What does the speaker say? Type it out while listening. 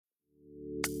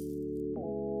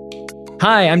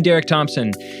Hi, I'm Derek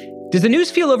Thompson. Does the news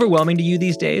feel overwhelming to you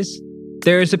these days?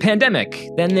 There's a pandemic,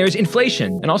 then there's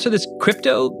inflation, and also this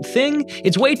crypto thing.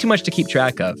 It's way too much to keep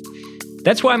track of.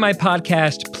 That's why my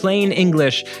podcast, Plain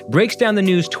English, breaks down the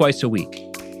news twice a week.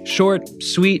 Short,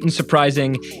 sweet, and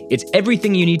surprising, it's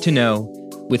everything you need to know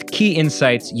with key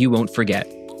insights you won't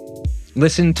forget.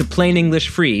 Listen to Plain English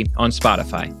free on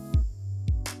Spotify.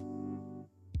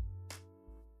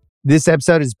 This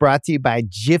episode is brought to you by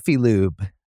Jiffy Lube.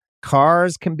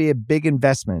 Cars can be a big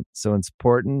investment, so it's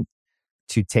important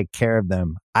to take care of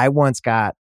them. I once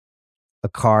got a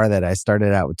car that I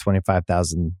started out with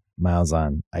 25,000 miles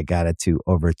on. I got it to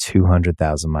over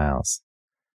 200,000 miles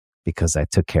because I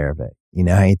took care of it. You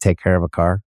know how you take care of a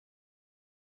car?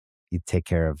 You take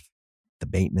care of the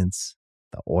maintenance,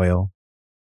 the oil,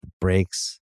 the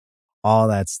brakes, all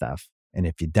that stuff. And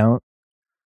if you don't,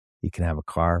 you can have a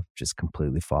car just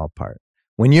completely fall apart.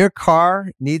 When your car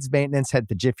needs maintenance, head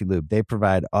to Jiffy Lube. They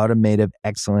provide automotive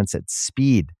excellence at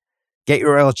speed. Get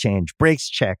your oil change, brakes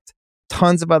checked,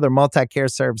 tons of other multi-care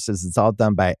services. It's all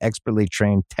done by expertly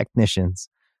trained technicians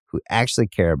who actually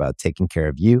care about taking care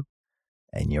of you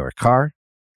and your car.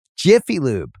 Jiffy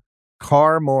Lube,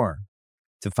 car more.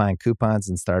 To find coupons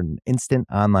and start an instant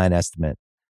online estimate,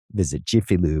 visit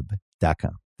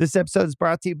jiffylube.com. This episode is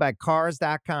brought to you by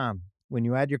Cars.com. When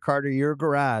you add your car to your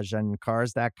garage on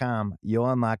Cars.com,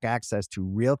 you'll unlock access to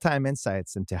real-time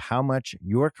insights into how much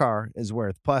your car is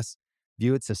worth. Plus,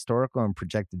 view its historical and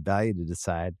projected value to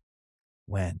decide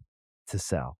when to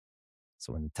sell.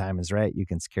 So when the time is right, you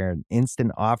can secure an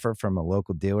instant offer from a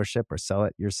local dealership or sell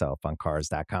it yourself on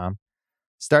Cars.com.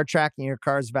 Start tracking your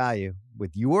car's value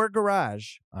with your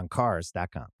garage on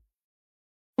Cars.com.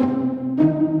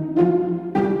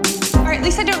 At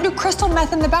least I don't do crystal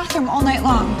meth in the bathroom all night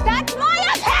long. That's my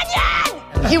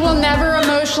opinion! He will never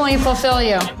emotionally fulfill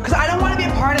you. Because I don't want to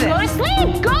be a part of it. Go to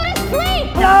sleep! Go to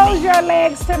sleep! Close your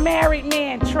legs to married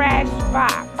men, trash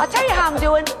box. I'll tell you how I'm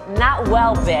doing. Not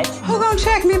well, bitch. Who gonna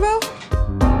check me, boo?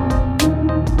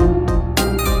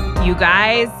 You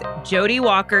guys, Jody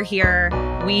Walker here.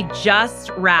 We just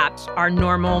wrapped our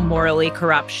normal Morally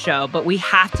Corrupt show, but we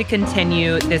have to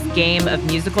continue this game of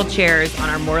musical chairs on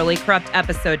our Morally Corrupt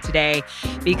episode today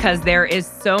because there is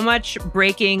so much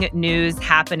breaking news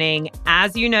happening.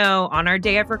 As you know, on our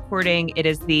day of recording, it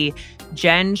is the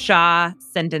Jen Shah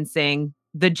sentencing,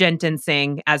 the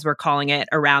gentencing, as we're calling it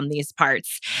around these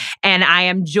parts. And I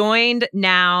am joined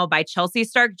now by Chelsea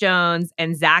Stark-Jones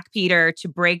and Zach Peter to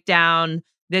break down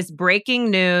this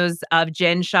breaking news of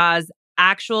Jen Shah's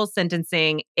actual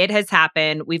sentencing. It has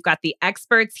happened. We've got the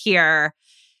experts here.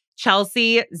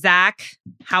 Chelsea, Zach,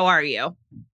 how are you?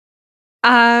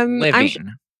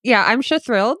 Living. I'm Shah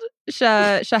thrilled,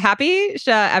 Shah happy,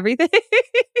 Shah everything.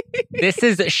 This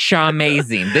is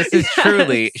Shah-mazing. This is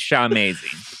truly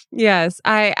Shah-mazing. Yes,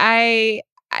 I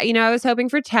was hoping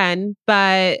for 10,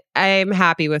 but I'm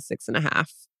happy with 6.5.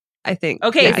 I think.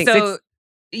 Okay,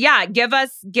 give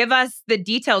us the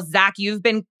details. Zach, you've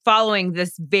been following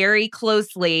this very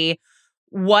closely.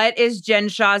 What is Jen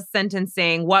Shah's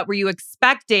sentencing? What were you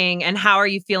expecting? And how are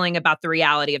you feeling about the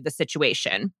reality of the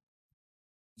situation?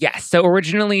 Yes. So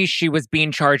originally she was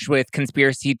being charged with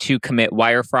conspiracy to commit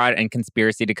wire fraud and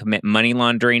conspiracy to commit money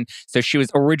laundering. So she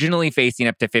was originally facing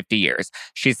up to 50 years.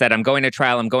 She said, I'm going to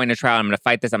trial. I'm going to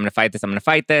fight this. I'm going to fight this. I'm going to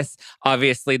fight this.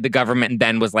 Obviously, the government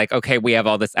then was like, okay, we have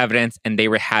all this evidence. And they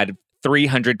had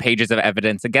 300 pages of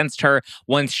evidence against her.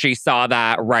 Once she saw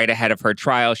that right ahead of her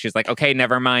trial, she's like, okay,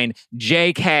 never mind.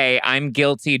 JK, I'm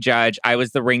guilty, judge. I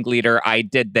was the ringleader. I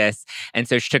did this. And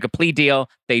so she took a plea deal.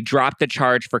 They dropped the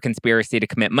charge for conspiracy to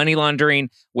commit money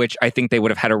laundering, which I think they would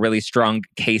have had a really strong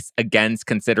case against,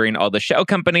 considering all the shell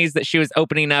companies that she was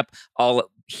opening up all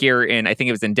here in, I think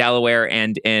it was in Delaware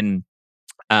and in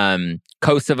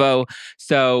Kosovo.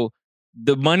 So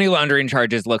the money laundering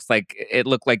charges looked like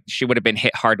she would have been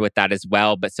hit hard with that as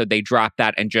well. But so they dropped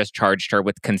that and just charged her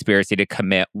with conspiracy to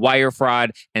commit wire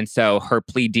fraud. And so her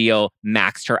plea deal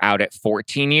maxed her out at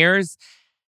 14 years.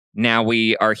 Now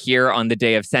we are here on the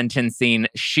day of sentencing.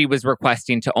 She was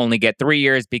requesting to only get 3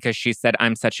 years because she said,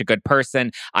 I'm such a good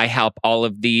person. I help all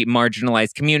of the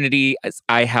marginalized community.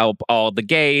 I help all the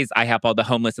gays. I help all the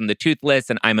homeless and the toothless,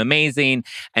 and I'm amazing.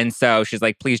 And so she's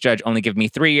like, please, judge, only give me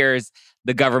 3 years.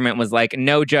 The government was like,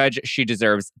 no, judge, she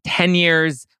deserves 10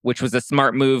 years, which was a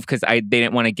smart move because they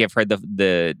didn't want to give her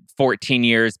the 14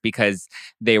 years because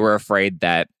they were afraid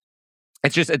that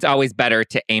it's always better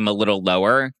to aim a little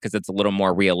lower because it's a little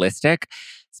more realistic,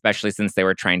 especially since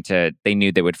they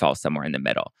knew they would fall somewhere in the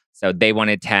middle. So they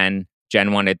wanted 10,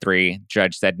 Jen wanted 3.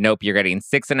 Judge said, nope, you're getting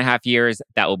 6.5 years.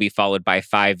 That will be followed by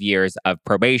 5 years of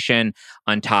probation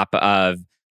on top of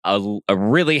a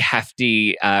really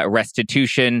hefty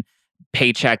restitution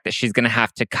paycheck that she's going to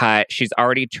have to cut. She's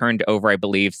already turned over, I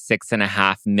believe,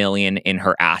 $6.5 million in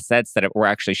her assets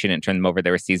she didn't turn them over.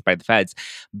 They were seized by the feds.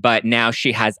 But now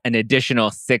she has an additional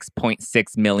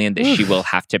 $6.6 million that she will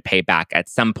have to pay back at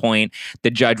some point.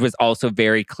 The judge was also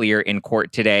very clear in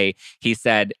court today. He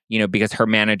said, because her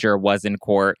manager was in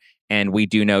court, and we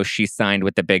do know she signed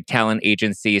with the big talent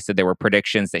agency. So there were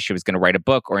predictions that she was going to write a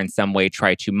book or in some way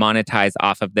try to monetize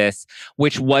off of this,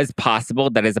 which was possible.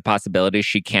 That is a possibility.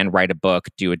 She can write a book,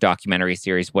 do a documentary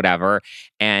series, whatever.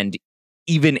 And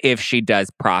even if she does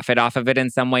profit off of it in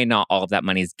some way, not all of that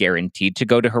money is guaranteed to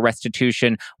go to her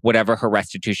restitution. Whatever her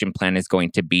restitution plan is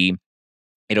going to be,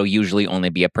 it'll usually only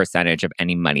be a percentage of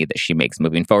any money that she makes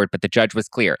moving forward. But the judge was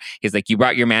clear. He's like, you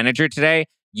brought your manager today.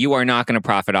 You are not going to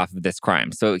profit off of this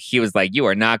crime. So he was like, you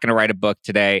are not going to write a book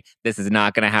today. This is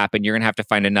not going to happen. You're going to have to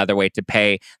find another way to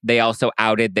pay. They also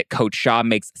outed that Coach Shah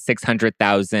makes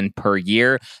 $600,000 per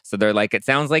year. So they're like, it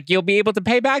sounds like you'll be able to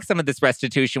pay back some of this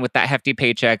restitution with that hefty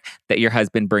paycheck that your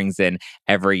husband brings in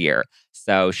every year.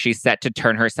 So she's set to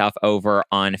turn herself over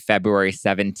on February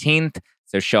 17th.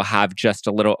 So she'll have just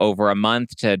a little over a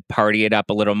month to party it up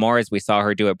a little more, as we saw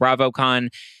her do at BravoCon.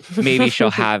 Maybe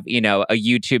she'll have, a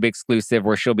YouTube exclusive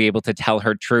where she'll be able to tell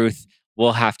her truth.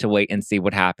 We'll have to wait and see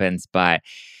what happens, but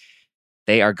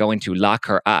they are going to lock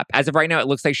her up. As of right now, it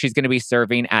looks like she's going to be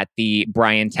serving at the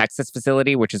Bryan, Texas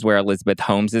facility, which is where Elizabeth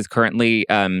Holmes is currently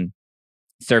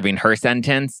serving her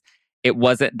sentence.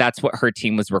 That's what her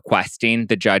team was requesting.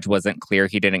 The judge wasn't clear.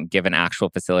 He didn't give an actual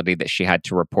facility that she had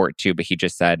to report to, but he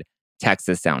just said,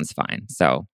 Texas sounds fine.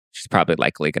 So she's probably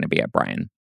likely going to be at Bryan.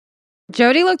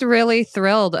 Jody looked really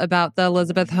thrilled about the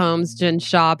Elizabeth Holmes, Jen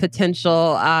Shah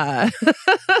potential. I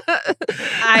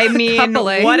mean,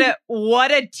 coupling.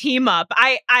 what a team up.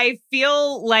 I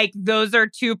feel like those are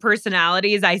two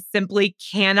personalities I simply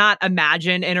cannot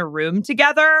imagine in a room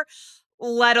together,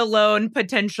 let alone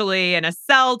potentially in a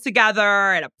cell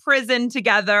together, in a prison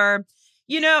together.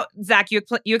 Zach, you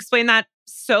explained that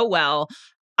so well.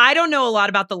 I don't know a lot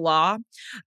about the law,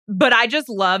 but I just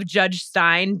love Judge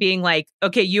Stein being like,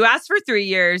 okay, you asked for 3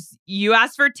 years, you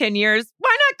asked for 10 years.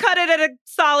 Why not cut it at a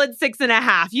solid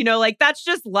 6.5? That's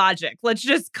just logic. Let's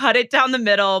just cut it down the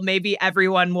middle. Maybe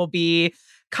everyone will be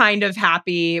kind of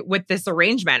happy with this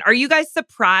arrangement. Are you guys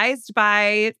surprised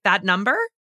by that number?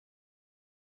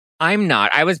 I'm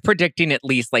not. I was predicting at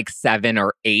least like 7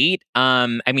 or 8.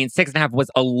 6.5 was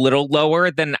a little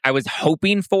lower than I was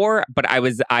hoping for, but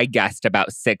I guessed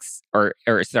about 7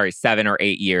 or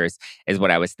 8 years is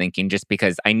what I was thinking, just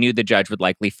because I knew the judge would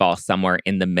likely fall somewhere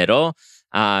in the middle.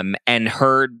 And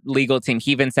her legal team,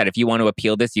 he even said, if you want to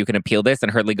appeal this, you can appeal this.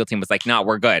 And her legal team was like, no,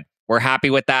 we're good. We're happy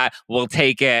with that. We'll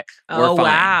take it. We're fine.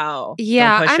 Wow.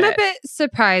 Yeah, I'm a bit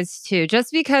surprised too,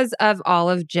 just because of all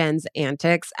of Jen's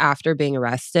antics after being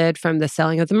arrested, from the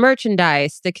selling of the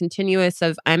merchandise, the continuous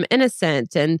of I'm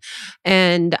innocent, and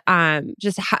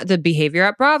the behavior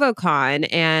at BravoCon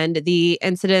and the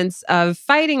incidents of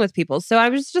fighting with people. So I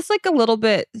was just like a little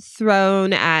bit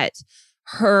thrown at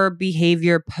her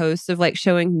behavior post of like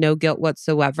showing no guilt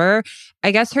whatsoever.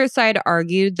 I guess her side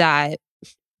argued that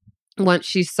once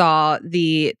she saw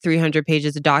the 300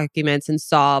 pages of documents and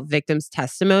saw victims'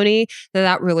 testimony,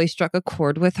 that really struck a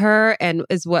chord with her and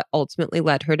is what ultimately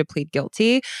led her to plead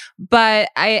guilty. But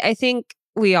I think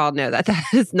we all know that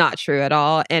is not true at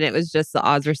all. And it was just the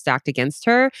odds were stacked against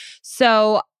her.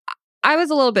 So I was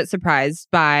a little bit surprised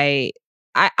by,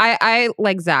 I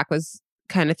like Zach, was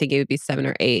kind of thinking it would be 7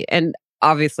 or 8. And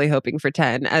obviously hoping for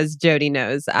 10. As Jody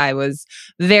knows, I was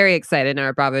very excited in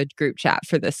our Bravo group chat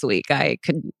for this week. I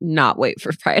could not wait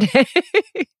for Friday.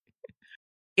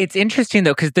 It's interesting,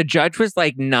 though, because the judge was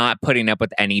like not putting up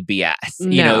with any BS.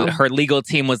 No. Her legal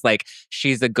team was like,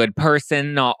 she's a good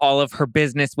person. Not all of her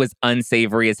business was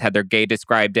unsavory, as Heather Gay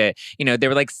described it. They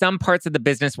were like, some parts of the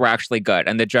business were actually good.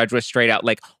 And the judge was straight out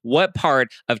like, what part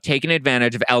of taking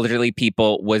advantage of elderly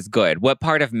people was good? What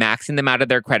part of maxing them out of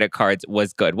their credit cards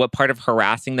was good? What part of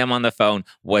harassing them on the phone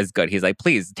was good? He's like,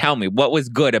 please tell me what was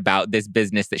good about this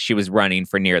business that she was running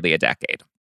for nearly a decade.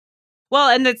 Well,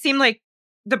 and it seemed like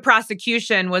the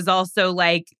prosecution was also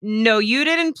like, no, you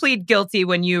didn't plead guilty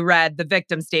when you read the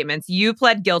victim statements. You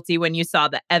pled guilty when you saw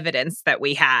the evidence that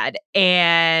we had.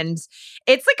 And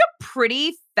it's like a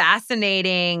pretty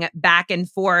fascinating back and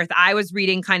forth. I was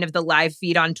reading kind of the live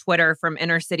feed on Twitter from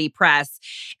Inner City Press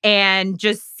and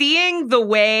just seeing the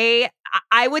way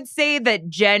I would say that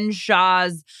Jen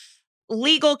Shah's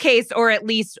legal case, or at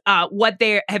least what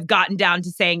they have gotten down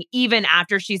to saying, even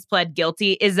after she's pled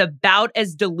guilty, is about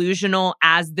as delusional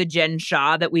as the Jen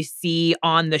Shah that we see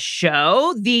on the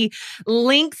show. The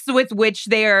lengths with which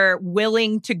they're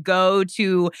willing to go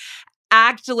to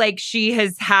act like she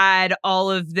has had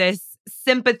all of this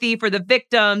sympathy for the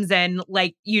victims and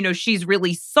like, she's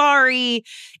really sorry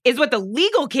is what the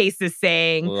legal case is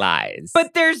saying. Lies.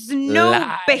 But there's no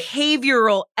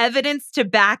behavioral evidence to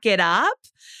back it up.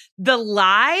 The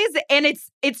lies, and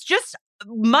it's just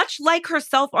much like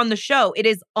herself on the show. It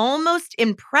is almost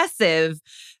impressive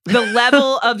the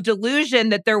level of delusion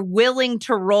that they're willing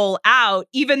to roll out,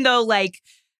 even though like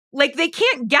they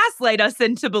can't gaslight us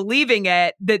into believing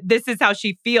it, that this is how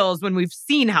she feels when we've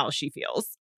seen how she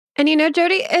feels. And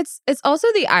Jody, it's also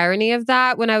the irony of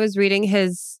that when I was reading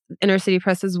his Inner City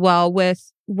Press as well,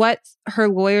 with what her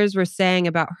lawyers were saying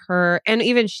about her. And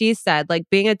even she said, like,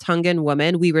 being a Tongan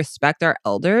woman, we respect our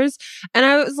elders. And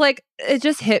I was like, it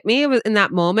just hit me in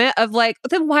that moment of like,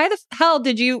 then why the hell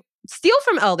did you steal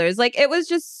from elders? Like, it was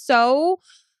just so,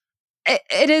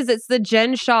 it's the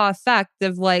Jen Shah effect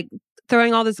of like,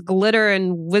 throwing all this glitter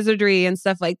and wizardry and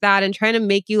stuff like that and trying to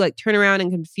make you like turn around and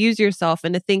confuse yourself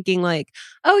into thinking like,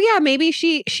 oh yeah, maybe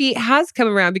she has come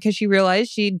around because she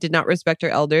realized she did not respect her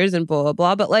elders and blah, blah,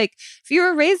 blah. But like, if you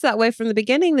were raised that way from the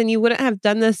beginning, then you wouldn't have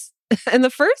done this in the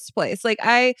first place. Like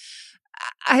I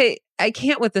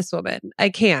can't with this woman. I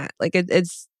can't. Like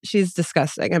she's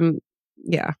disgusting.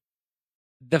 Yeah.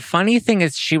 The funny thing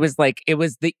is she was like, it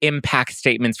was the impact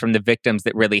statements from the victims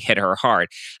that really hit her hard.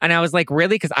 And I was like,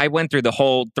 really? Because I went through the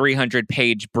whole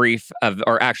 300-page brief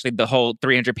or actually the whole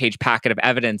 300-page packet of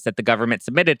evidence that the government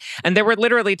submitted. And there were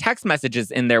literally text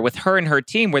messages in there with her and her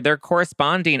team where they're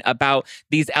corresponding about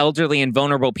these elderly and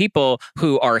vulnerable people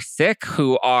who are sick,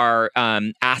 who are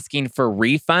asking for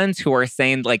refunds, who are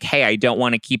saying like, hey, I don't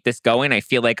want to keep this going. I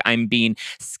feel like I'm being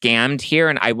scammed here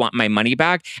and I want my money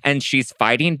back. And she's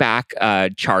fighting back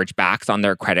chargebacks on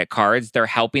their credit cards. They're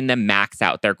helping them max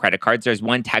out their credit cards. There's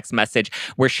one text message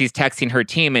where she's texting her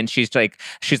team and she's like,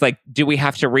 do we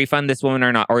have to refund this woman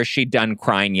or not? Or is she done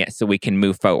crying yet so we can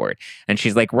move forward? And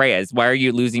she's like, Reyes, why are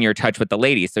you losing your touch with the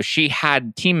lady? So she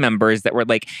had team members that were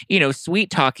like, sweet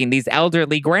talking these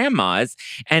elderly grandmas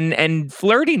and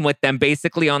flirting with them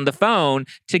basically on the phone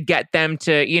to get them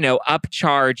to,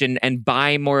 upcharge and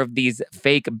buy more of these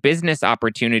fake business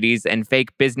opportunities and fake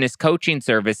business coaching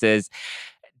services.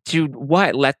 To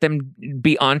what? Let them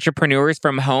be entrepreneurs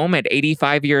from home at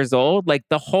 85 years old? Like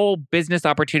the whole business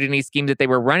opportunity scheme that they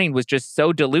were running was just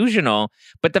so delusional.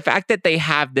 But the fact that they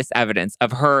have this evidence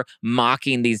of her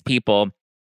mocking these people,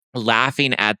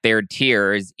 laughing at their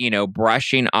tears,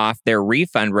 brushing off their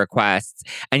refund requests.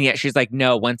 And yet she's like,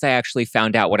 no, once I actually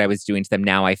found out what I was doing to them,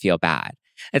 now I feel bad.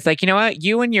 It's like, you know what?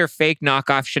 You and your fake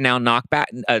knockoff Chanel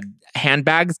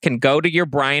handbags can go to your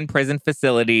Bryan prison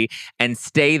facility and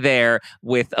stay there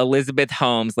with Elizabeth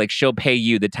Holmes. Like she'll pay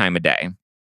you the time of day.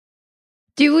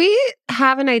 Do we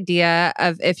have an idea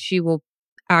of if she will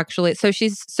actually? So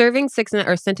she's serving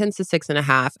sentenced to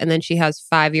 6.5, and then she has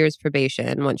 5 years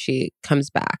probation when she comes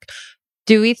back.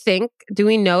 Do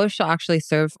we know if she'll actually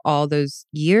serve all those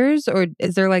years, or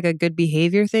is there like a good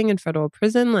behavior thing in federal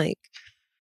prison? Like.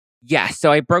 Yeah,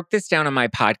 so I broke this down on my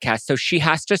podcast. So she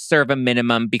has to serve a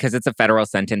minimum, because it's a federal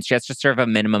sentence, she has to serve a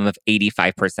minimum of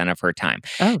 85% of her time.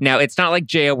 Oh. Now, it's not like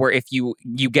jail where if you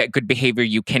get good behavior,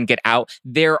 you can get out.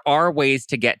 There are ways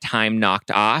to get time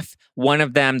knocked off. One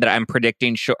of them that I'm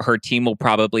predicting her team will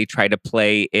probably try to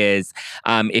play is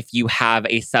if you have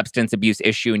a substance abuse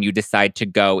issue and you decide to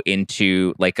go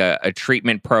into like a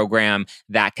treatment program,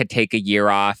 that could take a year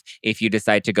off. If you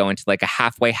decide to go into like a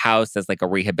halfway house as like a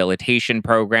rehabilitation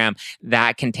program,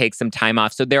 that can take some time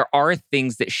off. So there are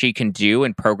things that she can do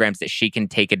and programs that she can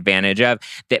take advantage of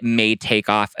that may take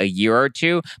off a year or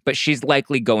two, but she's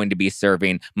likely going to be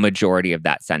serving majority of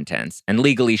that sentence. And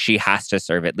legally, she has to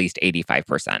serve at least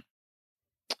 85%.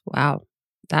 Wow.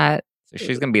 So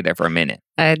she's going to be there for a minute.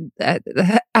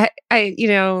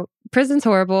 Prison's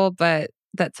horrible, but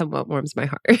that somewhat warms my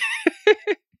heart.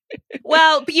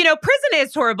 Well, prison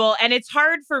is horrible, and it's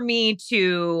hard for me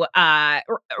to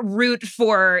root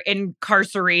for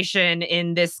incarceration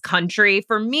in this country.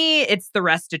 For me, it's the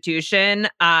restitution.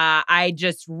 I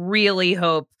just really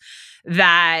hope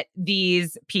that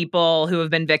these people who have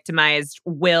been victimized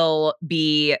will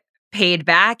be paid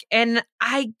back. And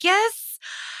I guess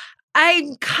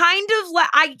I'm kind of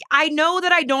I know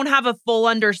that I don't have a full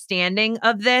understanding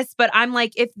of this, but I'm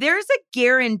like, if there's a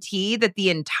guarantee that the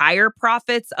entire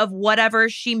profits of whatever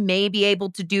she may be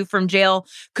able to do from jail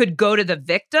could go to the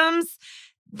victims,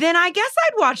 then I guess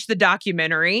I'd watch the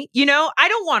documentary. You know, I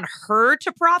don't want her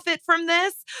to profit from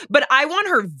this, but I want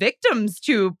her victims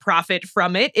to profit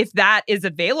from it if that is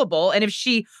available. And if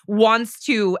she wants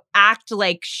to act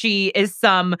like she is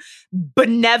some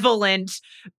benevolent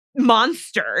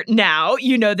monster now,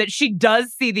 you know, that she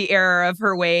does see the error of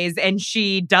her ways and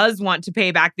she does want to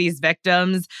pay back these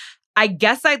victims, I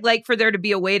guess I'd like for there to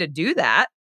be a way to do that.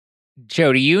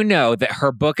 Jody, you know that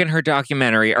her book and her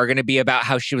documentary are going to be about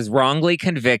how she was wrongly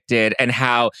convicted and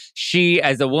how she,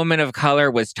 as a woman of color,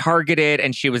 was targeted,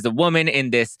 and she was a woman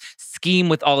in this scheme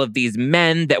with all of these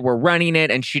men that were running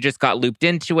it, and she just got looped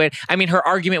into it. I mean, her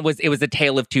argument was it was a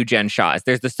tale of two Jen Shahs.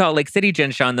 There's the Salt Lake City Jen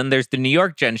Shah, and then there's the New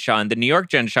York Jen Shah, and the New York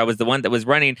Jen Shah was the one that was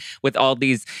running with all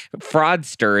these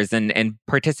fraudsters and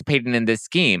participating in this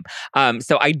scheme.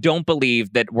 So I don't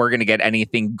believe that we're going to get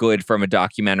anything good from a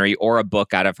documentary or a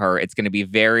book out of her. It's going to be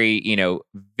very,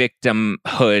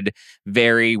 victimhood,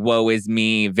 very woe is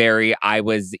me, very I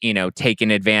was,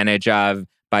 taken advantage of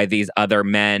by these other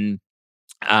men.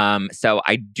 So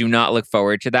I do not look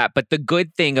forward to that. But the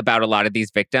good thing about a lot of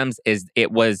these victims is they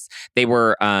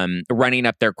were running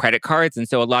up their credit cards. And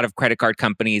so a lot of credit card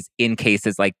companies in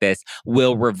cases like this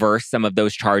will reverse some of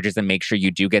those charges and make sure you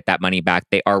do get that money back.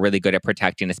 They are really good at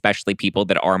protecting, especially people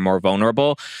that are more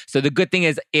vulnerable. So the good thing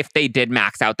is if they did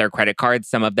max out their credit cards,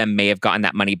 some of them may have gotten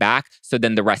that money back. So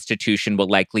then the restitution will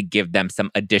likely give them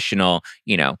some additional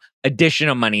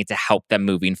money to help them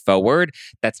moving forward.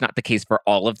 That's not the case for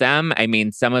all of them. I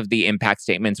mean, some of the impact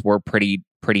statements were pretty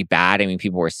bad. I mean,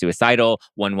 people were suicidal.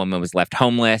 One woman was left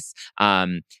homeless.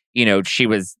 She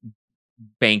was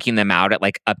banking them out at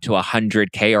like up to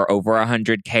 $100K or over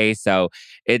 $100K. So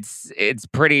it's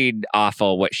pretty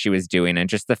awful what she was doing. And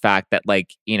just the fact that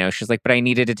she's like, but I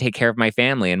needed to take care of my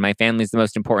family and my family's the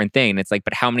most important thing. And it's like,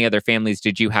 but how many other families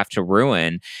did you have to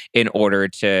ruin in order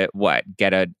to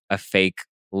get a fake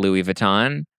Louis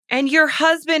Vuitton? And your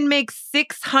husband makes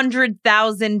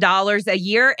 $600,000 a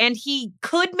year, and he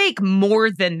could make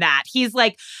more than that. He's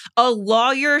like a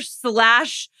lawyer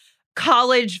 /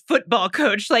 college football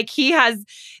coach. Like her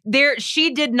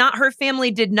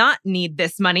family did not need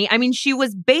this money. I mean, she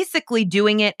was basically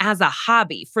doing it as a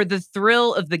hobby for the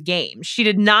thrill of the game. She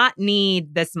did not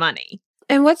need this money.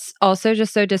 And what's also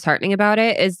just so disheartening about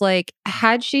it is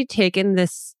had she taken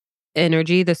this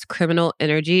energy, this criminal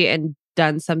energy, and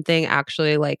done something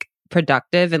actually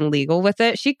productive and legal with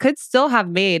it, she could still have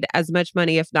made as much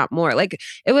money, if not more.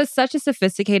 It was such a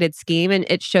sophisticated scheme, and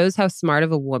it shows how smart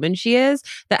of a woman she is,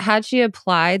 that had she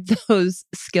applied those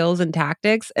skills and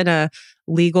tactics in a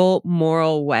legal,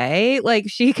 moral way,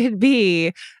 she could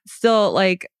be still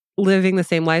living the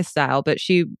same lifestyle, but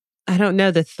I don't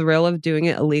know, the thrill of doing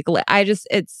it illegally.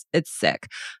 It's sick.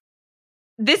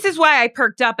 This is why I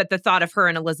perked up at the thought of her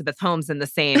and Elizabeth Holmes in the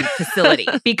same facility,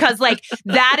 because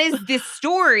that is the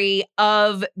story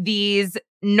of these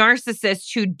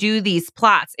narcissists who do these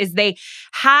plots. Is they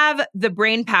have the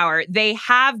brain power, they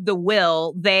have the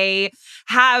will, they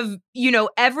have,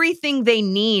 everything they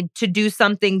need to do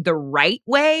something the right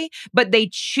way, but they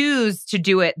choose to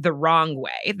do it the wrong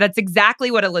way. That's exactly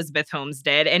what Elizabeth Holmes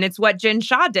did, and it's what Jen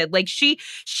Shah did. She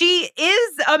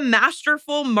is a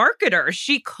masterful marketer.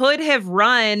 She could have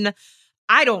run,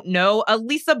 I don't know, a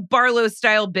Lisa Barlow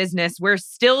style business where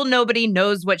still nobody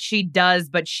knows what she does,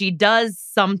 but she does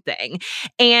something.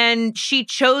 And she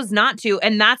chose not to.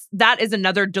 And that is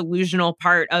another delusional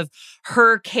part of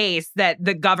her case that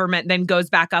the government then goes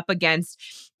back up against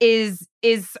is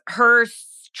her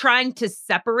trying to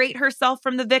separate herself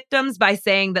from the victims by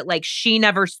saying that she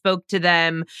never spoke to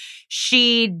them.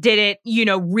 She didn't,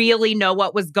 really know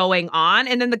what was going on.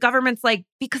 And then the government's like,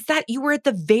 because you were at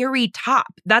the very top.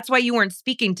 That's why you weren't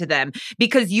speaking to them,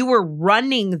 because you were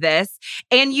running this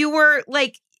and you were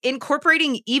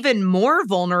incorporating even more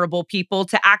vulnerable people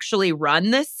to actually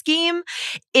run this scheme.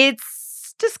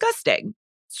 It's disgusting.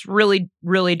 It's really,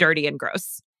 really dirty and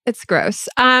gross. It's gross.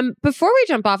 Before we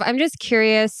jump off, I'm just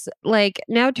curious,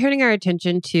 now turning our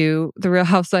attention to the Real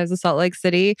Housewives of Salt Lake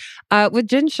City, with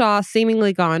Jen Shah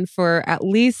seemingly gone for at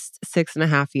least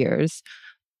 6.5 years,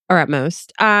 or at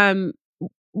most,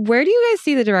 where do you guys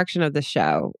see the direction of the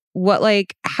show?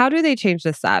 How do they change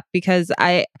this up? Because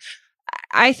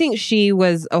I think she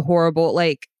was a horrible,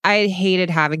 I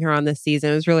hated having her on this season.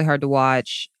 It was really hard to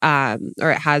watch, or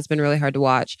it has been really hard to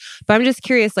watch. But I'm just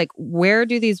curious, where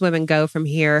do these women go from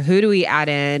here? Who do we add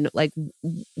in?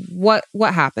 What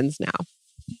happens now?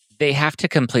 They have to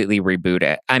completely reboot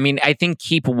it. I mean, I think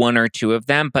keep one or two of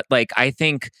them, but I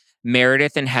think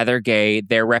Meredith and Heather Gay,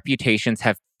 their reputations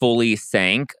have fully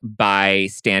sank by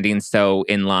standing so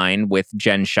in line with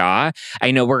Jen Shah.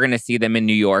 I know we're going to see them in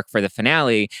New York for the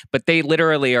finale, but they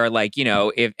literally are like,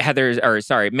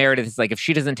 if Meredith is like, if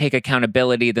she doesn't take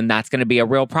accountability, then that's going to be a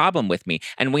real problem with me.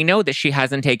 And we know that she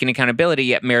hasn't taken accountability,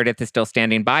 yet Meredith is still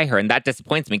standing by her. And that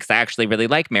disappoints me because I actually really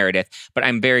like Meredith, but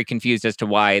I'm very confused as to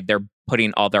why they're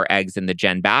putting all their eggs in the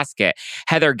Jen basket.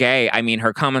 Heather Gay, I mean,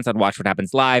 her comments on Watch What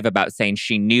Happens Live about saying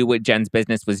she knew what Jen's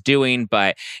business was doing,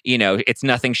 but, it's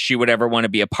nothing she would ever want to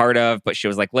be a part of. But she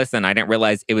was like, listen, I didn't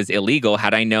realize it was illegal.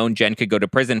 Had I known Jen could go to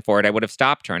prison for it, I would have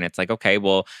stopped her. And it's like, okay,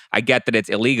 well, I get that it's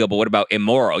illegal, but what about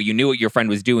immoral? You knew what your friend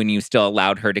was doing. You still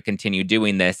allowed her to continue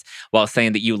doing this while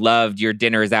saying that you loved your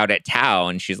dinners out at Tao.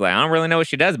 And she's like, I don't really know what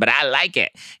she does, but I like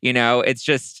it. It's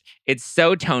just... It's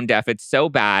so tone deaf. It's so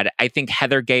bad. I think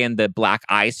Heather Gay and the Black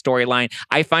Eye storyline,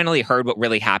 I finally heard what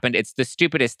really happened. It's the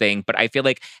stupidest thing, but I feel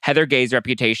like Heather Gay's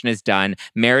reputation is done.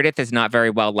 Meredith is not very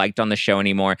well liked on the show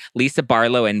anymore. Lisa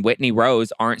Barlow and Whitney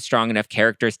Rose aren't strong enough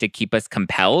characters to keep us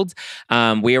compelled.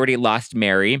 We already lost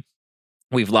Mary.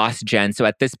 We've lost Jen. So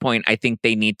at this point, I think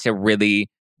they need to really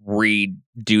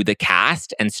redo the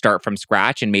cast and start from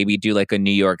scratch and maybe do like a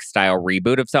New York style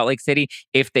reboot of Salt Lake City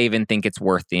if they even think it's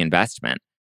worth the investment.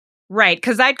 Right,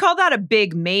 because I'd call that a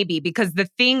big maybe, because the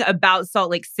thing about Salt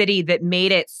Lake City that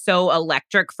made it so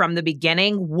electric from the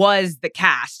beginning was the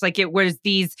cast. Like it was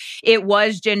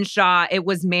Jen Shah, it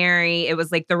was Mary, it was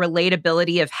like the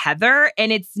relatability of Heather.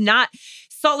 And it's not,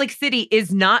 Salt Lake City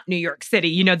is not New York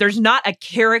City. There's not a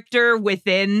character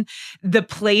within the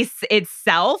place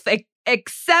itself,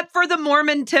 except for the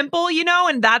Mormon temple,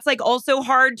 and that's like also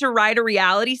hard to write a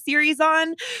reality series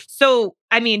on. So,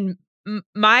 I mean,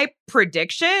 my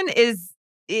prediction is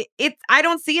I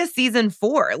don't see a season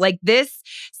 4. Like this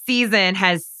season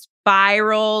has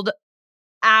spiraled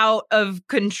out of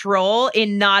control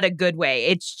in not a good way.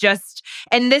 It's just,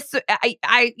 and this,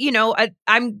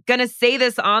 I'm going to say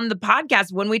this on the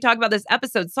podcast when we talk about this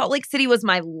episode, Salt Lake City was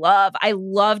my love. I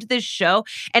loved this show.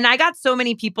 And I got so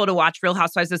many people to watch Real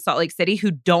Housewives of Salt Lake City who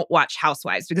don't watch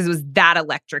Housewives because it was that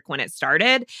electric when it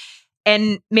started.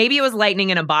 And maybe it was lightning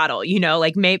in a bottle,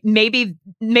 like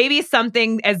maybe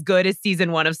something as good as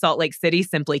season 1 of Salt Lake City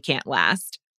simply can't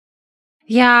last.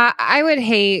 Yeah, I would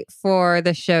hate for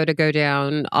the show to go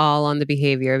down all on the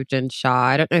behavior of Jen Shah.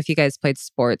 I don't know if you guys played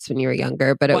sports when you were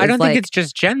younger, but I don't think it's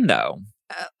just Jen, though.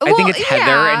 I think it's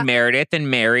Heather and Meredith and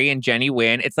Mary and Jenny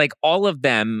Wynn. It's like all of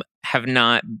them have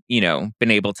not, been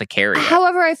able to carry it.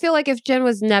 However, I feel like if Jen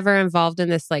was never involved in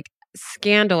this,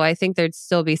 scandal, I think there'd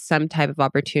still be some type of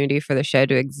opportunity for the show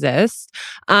to exist.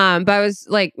 But I was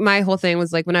like, my whole thing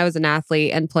was like when I was an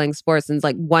athlete and playing sports and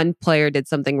one player did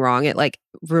something wrong, it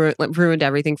ruined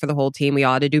everything for the whole team. We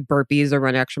all had to do burpees or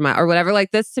run extra mile or whatever.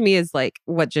 Like this to me is like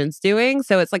what Jen's doing.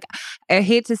 So it's like, I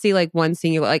hate to see one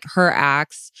singular, her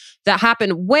acts that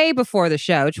happened way before the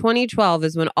show. 2012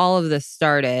 is when all of this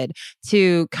started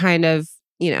to kind of,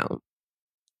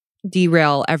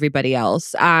 derail everybody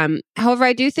else. However,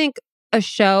 I do think a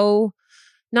show,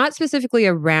 not specifically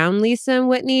around Lisa and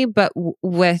Whitney, but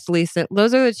with Lisa,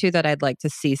 those are the two that I'd like to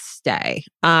see stay.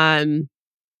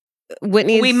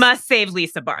 Whitney, we must save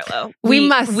Lisa Barlow. We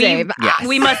must save. Yes.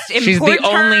 We must import She's the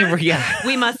her. Only,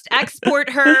 We must export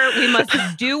her. We must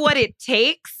do what it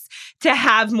takes to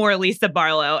have more Lisa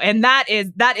Barlow, and that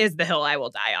is the hill I will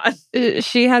die on.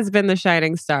 She has been the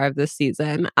shining star of this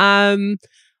season.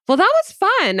 Well, that was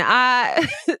fun.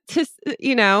 To,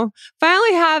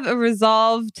 finally have a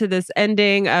resolve to this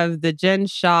ending of the Jen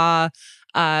Shah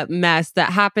mess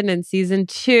that happened in season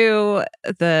 2,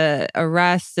 the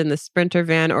arrest in the Sprinter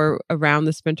van or around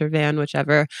the Sprinter van,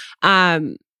 whichever.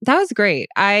 That was great.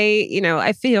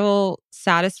 I feel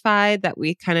satisfied that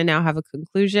we kind of now have a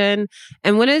conclusion.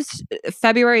 And when is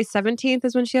February 17th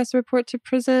is when she has to report to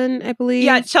prison, I believe.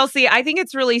 Yeah, Chelsea, I think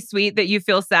it's really sweet that you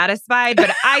feel satisfied, but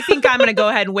I think I'm going to go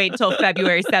ahead and wait till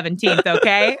February 17th,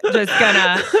 okay?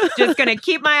 Just gonna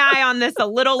keep my eye on this a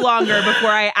little longer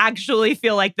before I actually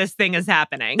feel like this thing is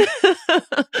happening.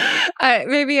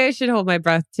 Maybe I should hold my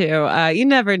breath too. You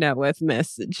never know with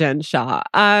Miss Jen Shah.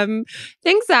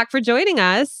 Thanks, Zach, for joining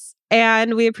us.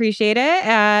 And we appreciate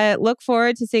it. Look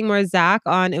forward to seeing more Zach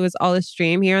on It Was All a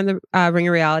Stream here on the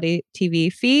Ringer Reality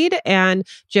TV feed. And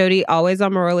Jody always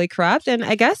on Morally Corrupt. And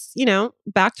I guess,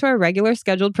 back to our regular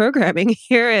scheduled programming.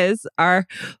 Here is our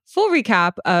full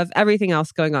recap of everything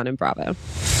else going on in Bravo.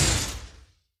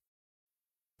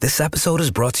 This episode is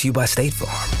brought to you by State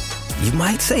Farm. You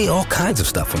might say all kinds of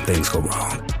stuff when things go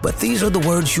wrong, but these are the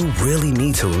words you really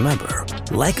need to remember.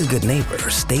 Like a good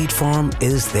neighbor, State Farm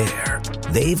is there.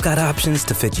 They've got options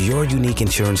to fit your unique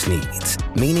insurance needs,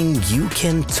 meaning you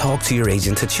can talk to your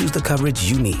agent to choose the coverage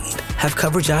you need. Have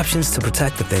coverage options to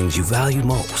protect the things you value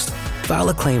most. File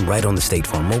a claim right on the State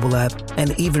Farm mobile app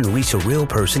and even reach a real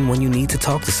person when you need to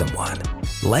talk to someone.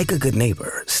 Like a good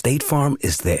neighbor, State Farm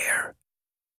is there.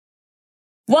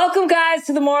 Welcome, guys,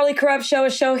 to the Morally Corrupt Show, a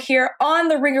show here on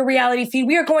the Ringer Reality Feed.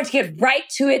 We are going to get right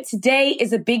to it. Today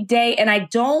is a big day, and I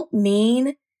don't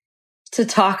mean to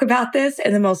talk about this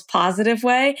in the most positive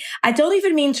way. I don't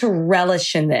even mean to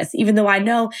relish in this, even though I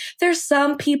know there's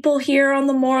some people here on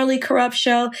the Morally Corrupt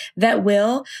Show that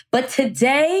will. But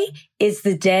today is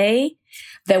the day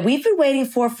that we've been waiting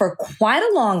for quite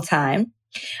a long time.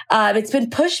 It's been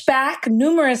pushed back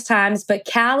numerous times, but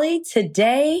Callie,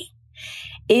 today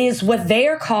is what they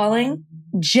are calling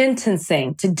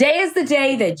sentencing. Today is the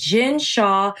day that Jen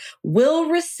Shah will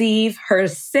receive her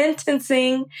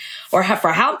sentencing, or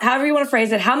however you want to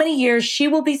phrase it, how many years she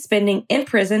will be spending in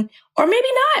prison, or maybe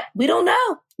not. We don't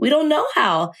know. We don't know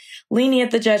how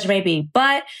lenient the judge may be.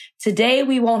 But today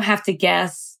we won't have to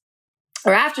guess,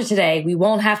 or after today, we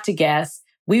won't have to guess.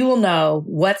 We will know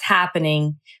what's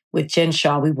happening with Jen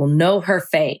Shah. We will know her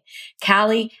fate.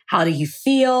 Callie, how do you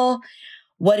feel?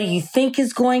 What do you think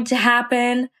is going to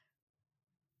happen?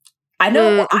 I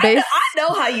know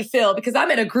how you feel because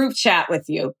I'm in a group chat with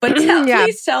you. But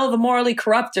please tell the morally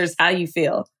corruptors how you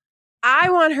feel. I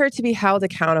want her to be held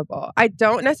accountable. I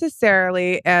don't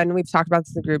necessarily, and we've talked about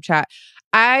this in the group chat,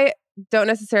 I don't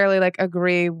necessarily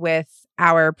agree with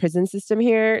our prison system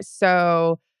here.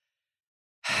 So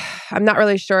I'm not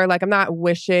really sure. I'm not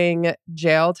wishing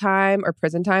jail time or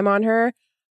prison time on her.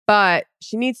 But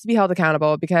she needs to be held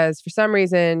accountable because for some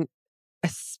reason,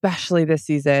 especially this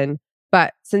season,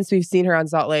 but since we've seen her on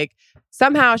Salt Lake,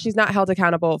 somehow she's not held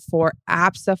accountable for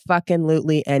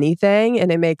abso-fucking-lutely anything.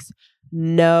 And it makes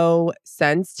no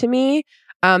sense to me.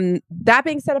 That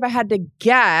being said, if I had to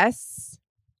guess,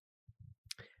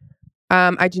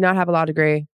 I do not have a law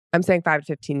degree. I'm saying 5 to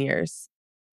 15 years.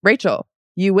 Rachel,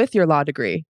 you with your law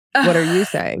degree, what are you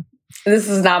saying? This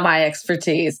is not my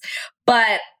expertise,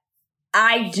 but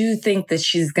I do think that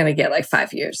she's going to get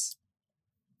 5 years.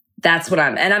 That's what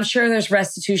and I'm sure there's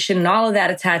restitution and all of that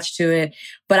attached to it.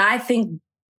 But I think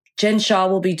Jen Shah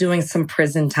will be doing some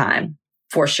prison time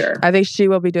for sure. I think she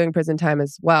will be doing prison time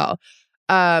as well.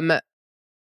 I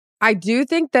do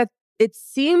think that it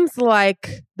seems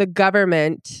like the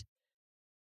government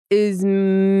is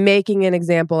making an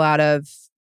example out of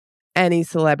any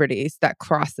celebrities that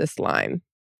cross this line.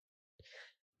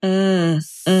 I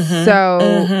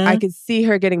could see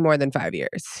her getting more than 5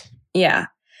 years. Yeah.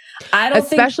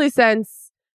 Especially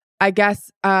since I guess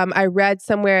I read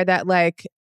somewhere that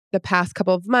the past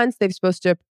couple of months they've supposed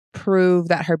to prove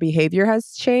that her behavior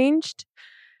has changed.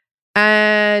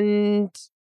 And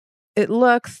it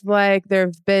looks like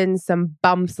there've been some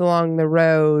bumps along the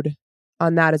road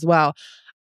on that as well.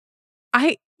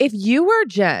 If you were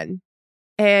Jen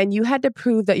and you had to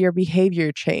prove that your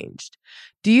behavior changed,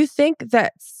 do you think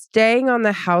that staying on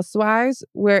The Housewives,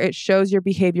 where it shows your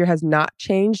behavior has not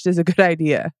changed, is a good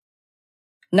idea?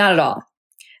 Not at all.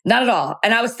 Not at all.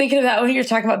 And I was thinking of that when you were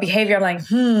talking about behavior. I'm like,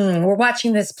 we're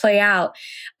watching this play out.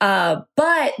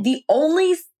 But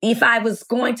if I was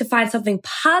going to find something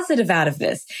positive out of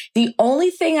this, the only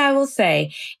thing I will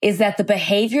say is that the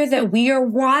behavior that we are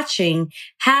watching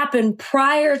happened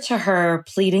prior to her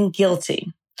pleading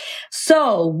guilty.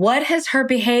 So what has her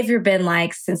behavior been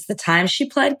like since the time she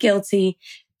pled guilty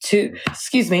to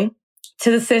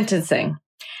the sentencing?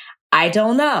 I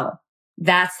don't know.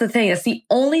 That's the thing. That's the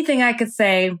only thing I could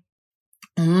say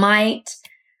might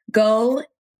go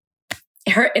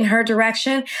in her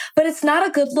direction, but it's not a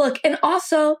good look. And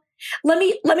also, let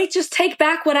me just take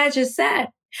back what I just said.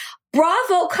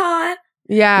 Bravo, Con.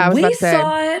 Yeah, we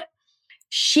saw it.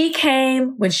 She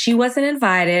came when she wasn't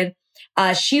invited.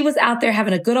 She was out there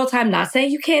having a good old time. Not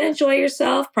saying you can't enjoy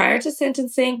yourself prior to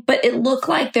sentencing, but it looked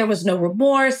like there was no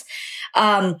remorse.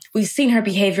 We've seen her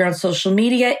behavior on social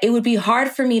media. It would be hard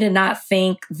for me to not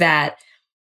think that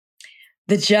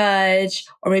the judge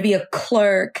or maybe a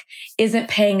clerk isn't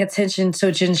paying attention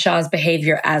to Jen Shah's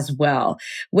behavior as well,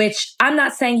 which I'm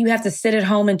not saying you have to sit at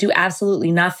home and do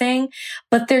absolutely nothing,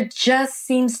 but there just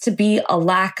seems to be a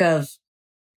lack of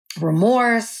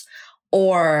remorse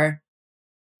or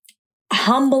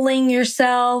humbling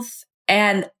yourself.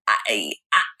 And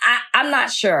I'm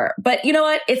not sure, but you know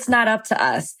what? It's not up to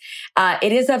us.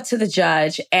 It is up to the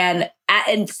judge, and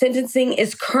sentencing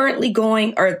is currently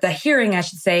going, or the hearing, I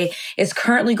should say, is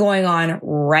currently going on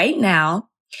right now.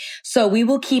 So we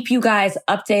will keep you guys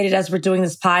updated as we're doing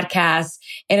this podcast.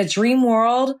 In a dream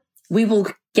world, we will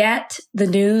get the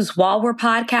news while we're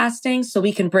podcasting so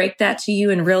we can break that to you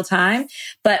in real time.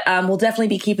 But we'll definitely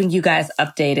be keeping you guys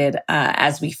updated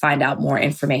as we find out more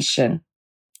information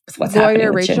with what's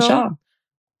happening with Jen Shah.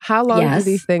 How long do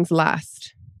these things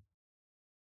last?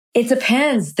 It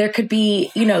depends. There could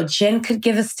be, Jen could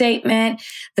give a statement.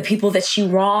 The people that she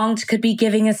wronged could be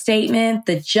giving a statement.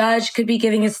 The judge could be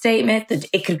giving a statement.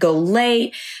 It could go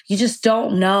late. You just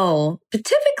don't know. But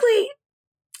typically,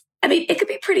 it could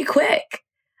be pretty quick.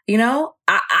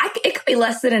 It could be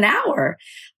less than an hour,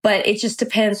 but it just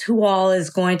depends who all is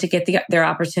going to get their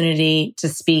opportunity to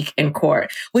speak in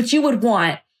court, which you would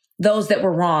want those that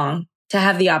were wrong to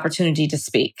have the opportunity to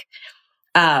speak.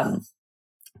 But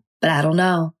I don't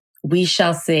know. We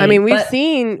shall see.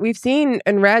 We've seen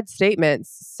and read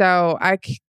statements. So I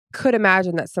could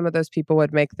imagine that some of those people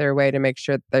would make their way to make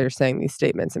sure that they're saying these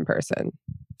statements in person.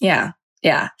 Yeah.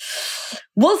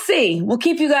 We'll see. We'll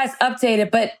keep you guys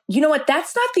updated. But you know what?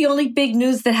 That's not the only big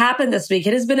news that happened this week.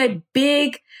 It has been a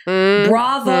big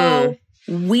Bravo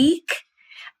week.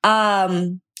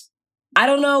 I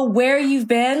don't know where you've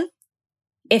been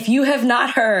if you have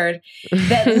not heard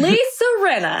that Lisa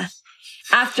Rinna,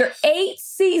 after 8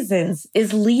 seasons,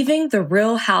 is leaving the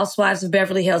Real Housewives of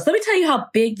Beverly Hills. Let me tell you how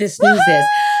big this news is.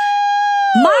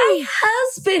 My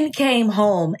husband came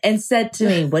home and said to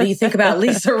me, what do you think about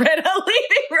Lisa Rinna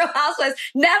leaving Real Housewives?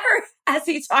 Never has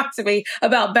he talked to me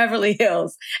about Beverly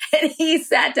Hills. And he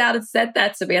sat down and said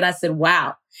that to me. And I said,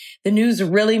 wow, the news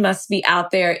really must be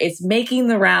out there. It's making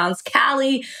the rounds.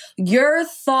 Callie, your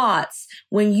thoughts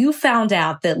when you found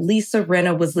out that Lisa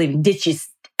Rinna was leaving. Did you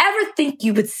ever think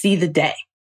you would see the day?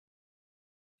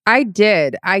 I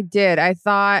did. I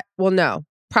thought, well, no.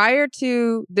 Prior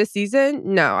to this season,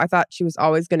 no, I thought she was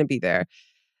always going to be there.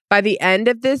 By the end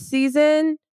of this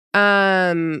season,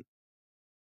 I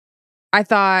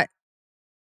thought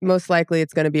most likely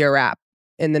it's going to be a wrap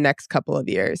in the next couple of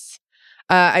years.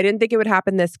 I didn't think it would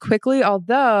happen this quickly,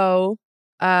 although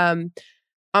on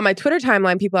my Twitter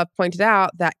timeline, people have pointed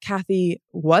out that Kathy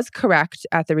was correct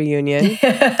at the reunion.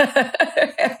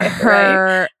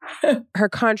 Her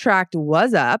contract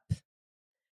was up,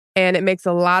 and it makes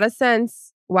a lot of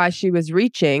sense why she was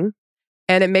reaching.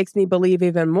 And it makes me believe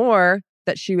even more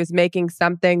that she was making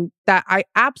something that I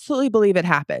absolutely believe it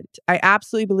happened. I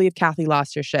absolutely believe Kathy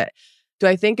lost her shit. Do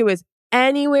I think it was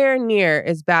anywhere near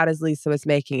as bad as Lisa was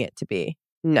making it to be?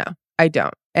 No, I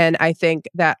don't. And I think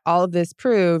that all of this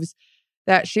proves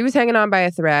that she was hanging on by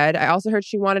a thread. I also heard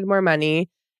she wanted more money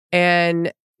and,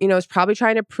 was probably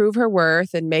trying to prove her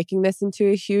worth and making this into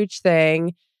a huge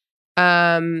thing.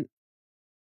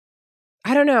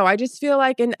 I don't know. I just feel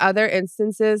like in other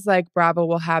instances, like Bravo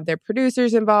will have their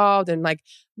producers involved and like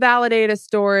validate a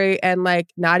story, and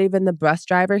like not even the bus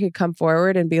driver could come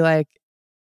forward and be like,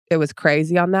 it was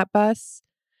crazy on that bus.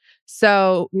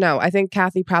 So no, I think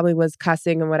Kathy probably was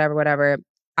cussing and whatever.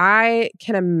 I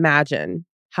can imagine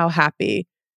how happy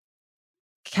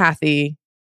Kathy,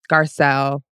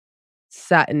 Garcelle,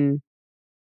 Sutton,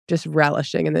 just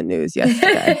relishing in the news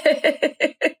yesterday.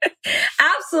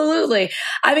 Absolutely.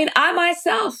 I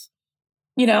myself,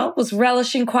 was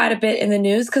relishing quite a bit in the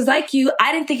news because like you,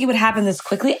 I didn't think it would happen this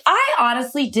quickly. I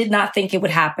honestly did not think it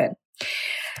would happen.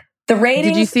 The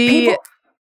ratings... Did you see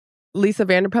Lisa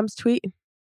Vanderpump's tweet?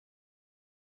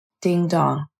 Ding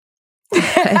dong.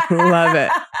 I love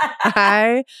it.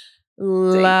 I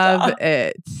love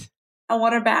it. I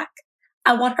want her back.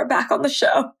 I want her back on the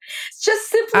show. Just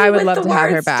simply I would with love the to words,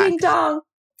 have her back. Ding dong.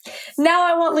 Now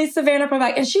I want Lisa Vanderpump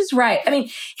back. And she's right.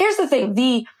 Here's the thing.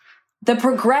 The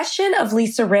progression of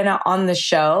Lisa Rinna on the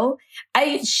show,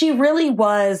 she really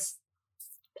was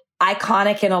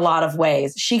iconic in a lot of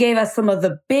ways. She gave us some of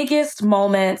the biggest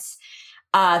moments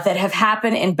that have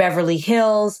happened in Beverly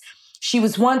Hills. She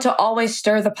was one to always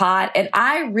stir the pot. And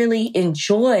I really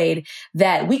enjoyed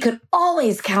that we could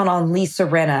always count on Lisa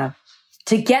Rinna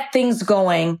to get things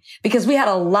going because we had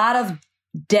a lot of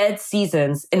dead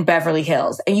seasons in Beverly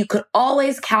Hills. And you could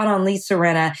always count on Lisa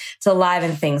Rinna to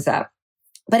liven things up.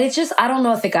 But it just, I don't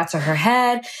know if it got to her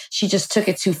head. She just took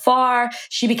it too far.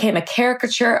 She became a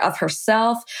caricature of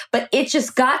herself. But it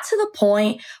just got to the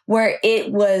point where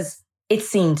it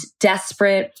seemed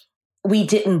desperate. We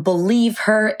didn't believe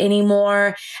her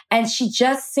anymore. And she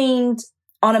just seemed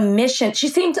on a mission. She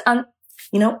seemed,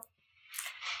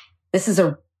 this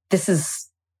is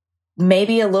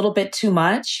maybe a little bit too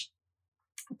much.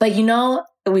 But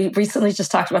we recently just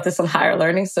talked about this on Higher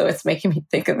Learning, so it's making me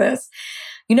think of this.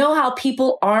 You know how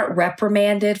people aren't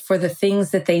reprimanded for the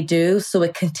things that they do, so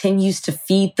it continues to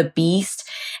feed the beast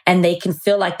and they can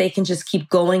feel like they can just keep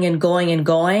going and going and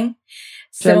going?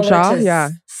 Jen Similar Shah? to Yeah.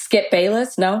 Skip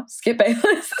Bayless? No, Skip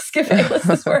Bayless. Skip Bayless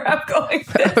is where I'm going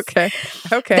with this.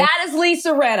 Okay. That is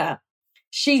Lisa Rinna.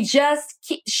 She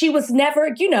was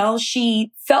never,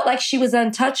 she felt like she was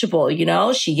untouchable,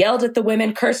 She yelled at the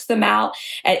women, cursed them out.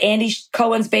 At Andy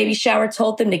Cohen's baby shower,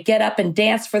 told them to get up and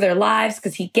dance for their lives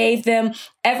because he gave them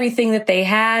everything that they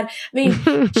had. I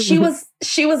mean, she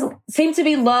seemed to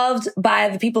be loved by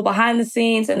the people behind the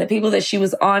scenes and the people that she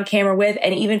was on camera with,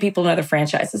 and even people in other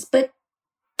franchises. But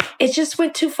it just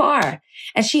went too far.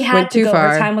 And she had to go.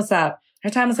 Her time was up.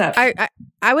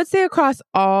 I would say across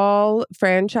all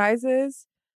franchises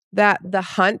that the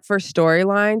hunt for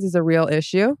storylines is a real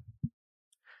issue.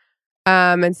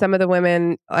 And some of the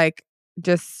women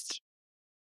just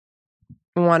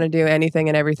want to do anything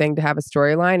and everything to have a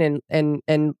storyline,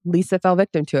 and Lisa fell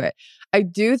victim to it. I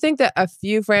do think that a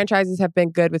few franchises have been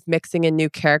good with mixing in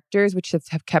new characters, which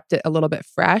have kept it a little bit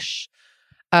fresh.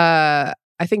 I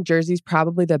think Jersey's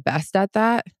probably the best at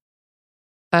that.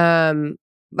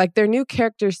 Their new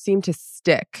characters seem to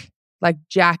stick. Like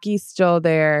Jackie's still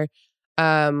there.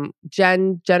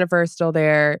 Jennifer's still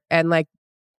there. And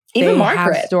even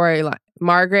Margaret.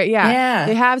 Margaret, yeah.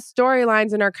 They have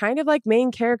storylines and are kind of like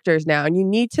main characters now. And you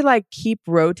need to keep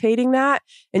rotating that.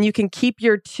 And you can keep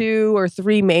your 2 or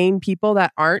 3 main people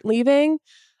that aren't leaving.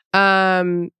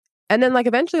 And then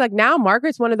eventually now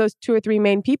Margaret's one of those 2 or 3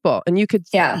 main people. And you could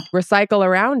recycle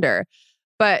around her.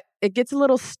 But it gets a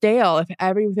little stale if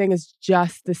everything is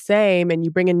just the same and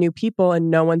you bring in new people and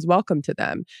no one's welcome to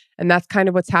them. And that's kind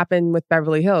of what's happened with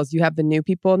Beverly Hills. You have the new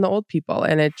people and the old people,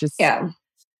 and it just,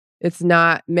 it's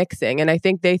not mixing. And I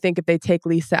think they think if they take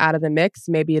Lisa out of the mix,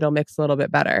 maybe it'll mix a little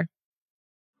bit better.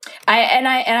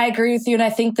 I agree with you. And I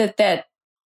think that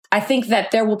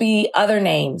there will be other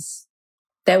names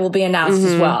that will be announced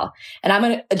as well. And I'm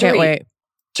going to, Can't wait.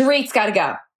 Dorit's got to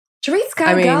go. Dorit's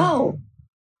got to go.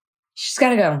 She's got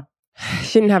to go.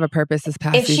 She didn't have a purpose this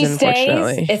past season,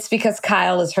 unfortunately. It's because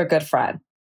Kyle is her good friend.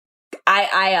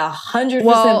 I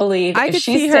 100% believe I if could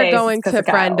she see stays, her going to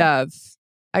Friend of.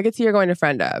 I could see her going to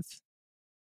Friend of.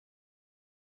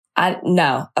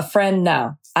 No, a friend,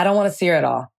 no. I don't want to see her at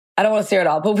all.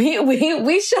 But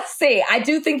we shall see. I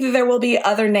do think that there will be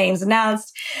other names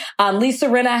announced. Lisa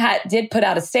Rinna did put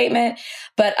out a statement,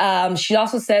 but she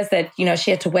also says that,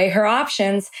 she had to weigh her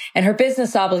options and her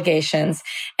business obligations.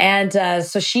 And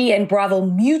so she and Bravo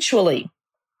mutually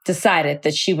decided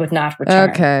that she would not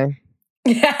return. Okay.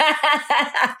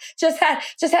 just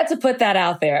had to put that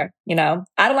out there. I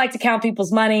don't like to count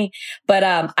people's money, but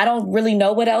I don't really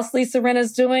know what else Lisa Rinna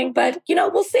is doing. But,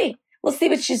 we'll see. We'll see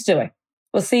what she's doing.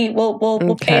 We'll see.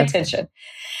 We'll pay attention.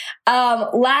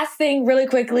 Last thing really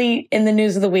quickly in the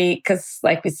news of the week, because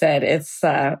like we said, it's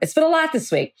been a lot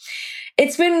this week.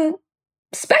 It's been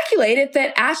speculated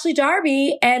that Ashley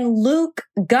Darby and Luke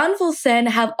Gunvalson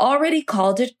have already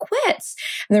called it quits.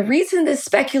 And the reason this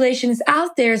speculation is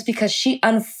out there is because she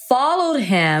unfollowed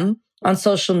him on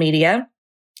social media.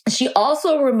 She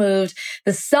also removed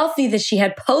the selfie that she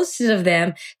had posted of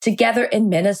them together in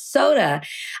Minnesota.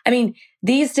 I mean,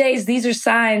 these days, these are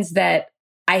signs that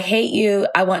I hate you.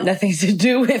 I want nothing to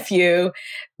do with you.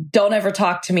 Don't ever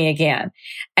talk to me again.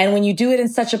 And when you do it in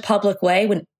such a public way,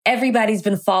 when everybody's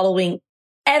been following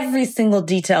every single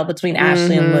detail between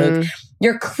Ashley and Luke,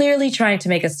 you're clearly trying to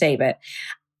make a statement.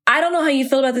 I don't know how you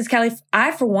feel about this, Callie.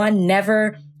 I, for one,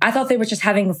 I thought they were just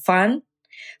having fun.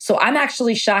 So I'm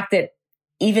actually shocked that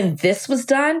even this was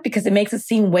done because it makes it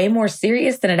seem way more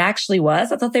serious than it actually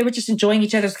was. I thought they were just enjoying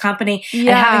each other's company and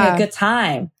having a good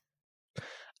time.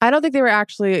 I don't think they were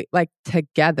actually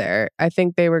together. I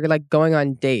think they were going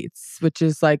on dates, which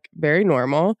is very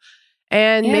normal.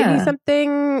 And maybe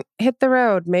something hit the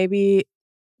road. Maybe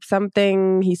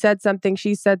he said something,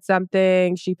 she said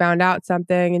something, she found out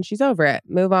something, and she's over it.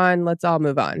 Move on. Let's all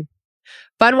move on.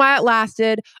 Fun while it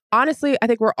lasted. Honestly, I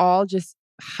think we're all just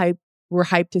hyped. We're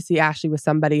hyped to see Ashley with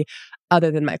somebody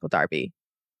other than Michael Darby.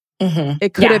 Mm-hmm.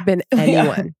 It could have been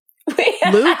anyone.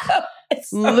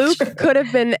 Luke could have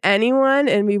been anyone,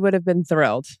 and we would have been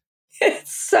thrilled.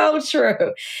 It's so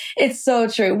true. It's so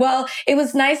true. Well, it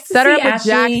was nice to set her see up with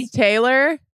Ashley. Jax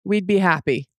Taylor. We'd be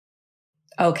happy.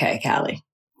 Okay, Callie.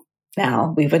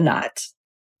 Now we would not.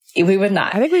 We would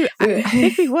not. I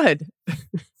think we would.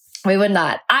 We would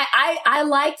not. I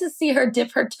like to see her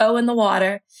dip her toe in the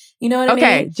water. You know what I mean?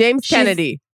 Okay, James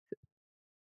Kennedy.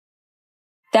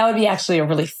 That would be actually a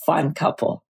really fun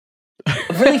couple.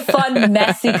 A really fun,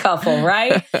 messy couple,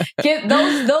 right? Get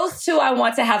those two. I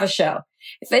want to have a show.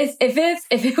 If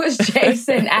it was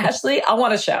Jason and Ashley, I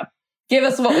want a show. Give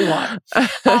us what we want.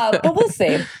 But we'll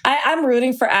see. I'm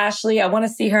rooting for Ashley. I want to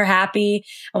see her happy.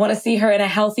 I want to see her in a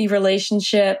healthy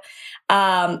relationship.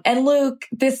 And Luke,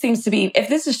 this seems to be, if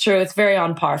this is true, it's very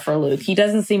on par for Luke. He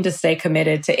doesn't seem to stay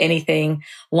committed to anything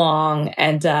long.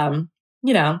 And,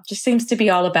 just seems to be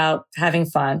all about having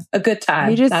fun, a good time.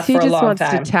 He just wants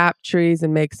to tap trees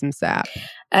and make some sap.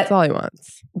 That's all he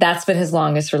wants. That's been his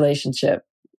longest relationship.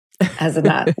 Has it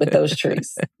not with those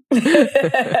trees? All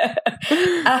right,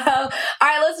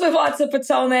 let's move on to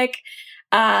Potomac,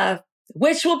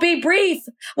 which will be brief,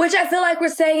 which I feel like we're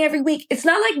saying every week. It's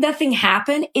not like nothing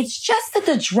happened. It's just that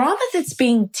the drama that's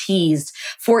being teased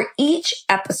for each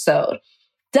episode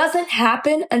doesn't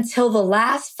happen until the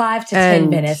last 5 to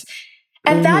 10 minutes.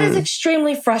 And that is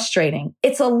extremely frustrating.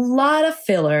 It's a lot of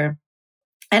filler.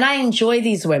 And I enjoy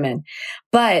these women,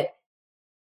 but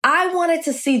I wanted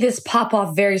to see this pop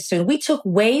off very soon. We took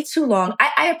way too long.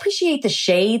 I appreciate the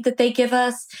shade that they give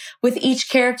us with each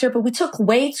character, but we took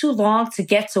way too long to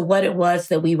get to what it was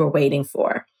that we were waiting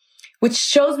for, which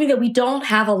shows me that we don't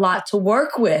have a lot to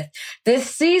work with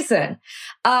this season.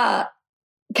 Callie,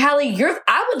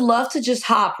 I would love to just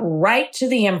hop right to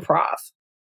the improv.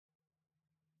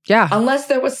 Yeah. Unless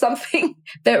there was something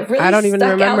that really I don't even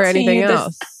stuck remember out anything to you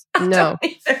else. No.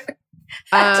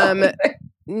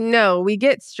 No, we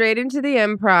get straight into the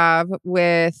improv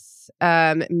with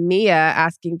Mia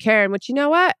asking Karen, which, you know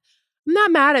what? I'm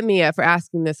not mad at Mia for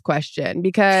asking this question,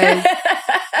 because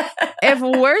if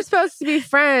we're supposed to be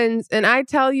friends and I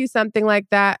tell you something like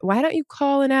that, why don't you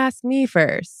call and ask me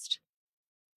first?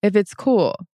 If it's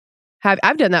cool.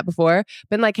 I've done that before.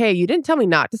 Been like, hey, you didn't tell me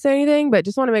not to say anything, but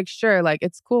just want to make sure like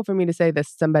it's cool for me to say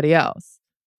this to somebody else.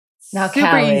 Now, super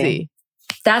Callie, easy.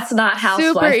 That's not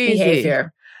housewife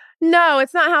behavior. No,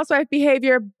 it's not housewife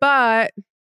behavior, but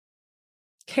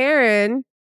Karen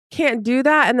can't do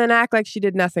that and then act like she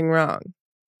did nothing wrong.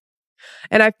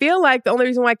 And I feel like the only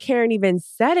reason why Karen even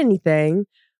said anything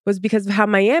was because of how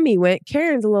Miami went.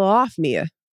 Karen's a little off Mia.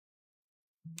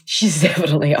 She's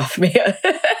definitely off Mia.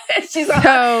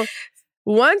 So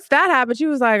once that happened, she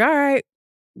was like, all right,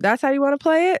 that's how you want to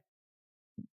play it?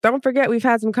 Don't forget we've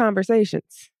had some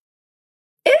conversations.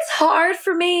 It's hard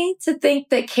for me to think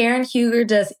that Karen Huger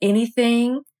does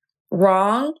anything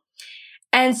wrong.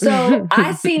 And so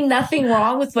I see nothing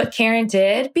wrong with what Karen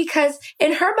did, because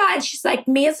in her mind, she's like,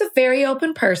 Mia's a very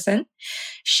open person.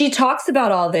 She talks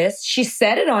about all this. She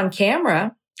said it on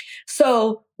camera.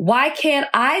 So why can't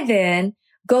I then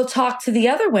go talk to the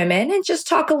other women and just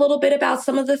talk a little bit about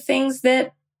some of the things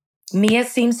that Mia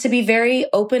seems to be very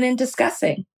open in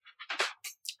discussing?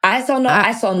 I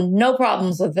saw no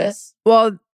problems with this.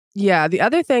 Well, yeah. The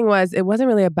other thing was, it wasn't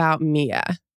really about Mia.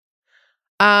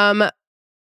 I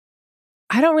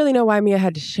don't really know why Mia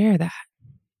had to share that.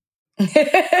 I'm sick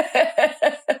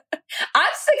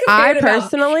of I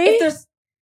personally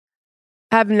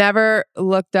have never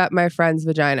looked up my friend's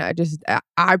vagina.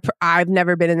 I've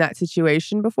never been in that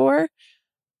situation before.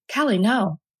 Callie,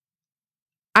 no.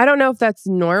 I don't know if that's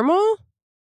normal.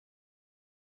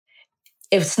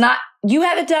 If it's not, you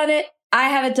haven't done it, I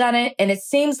haven't done it, and it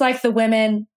seems like the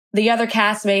other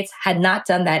castmates had not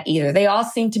done that either. They all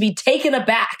seem to be taken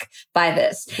aback by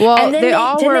this. Well, and then they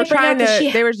were trying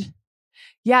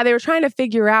to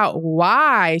figure out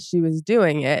why she was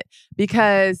doing it,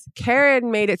 because Karen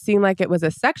made it seem like it was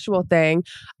a sexual thing.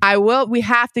 We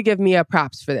have to give Mia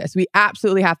props for this. We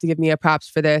absolutely have to give Mia props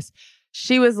for this.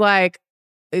 She was like,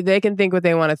 they can think what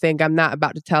they want to think. I'm not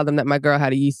about to tell them that my girl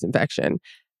had a yeast infection.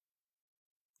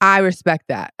 I respect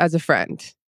that as a friend.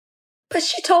 But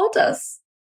she told us.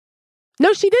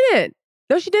 No, she didn't.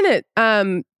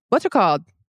 What's her called?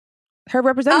 Her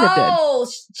representative did.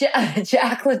 Oh,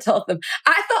 Jacqueline told them.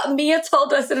 I thought Mia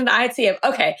told us in an ITM.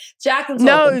 Okay, Jacqueline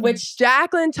told them.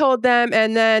 Jacqueline told them,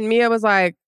 and then Mia was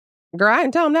like, girl, I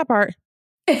didn't tell them that part.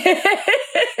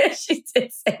 She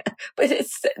did say that. But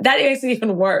that makes it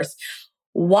even worse.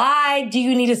 Why do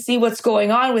you need to see what's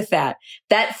going on with that?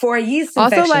 That for a yeast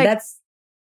infection, also, that's...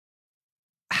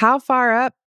 How far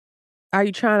up are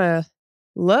you trying to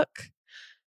look?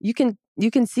 You can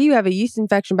see you have a yeast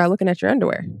infection by looking at your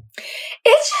underwear.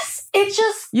 It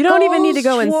just you don't even need to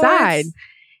go inside.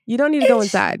 You don't need to go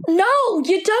inside. No,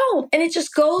 you don't. And it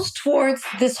just goes towards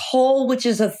this whole, which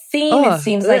is a theme, it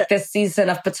seems like, this season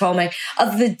of Potomac,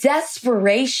 of the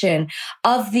desperation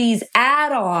of these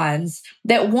add-ons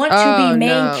that want to be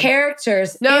main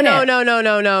characters. No.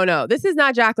 This is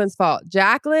not Jacqueline's fault.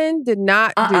 Jacqueline did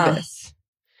not do this.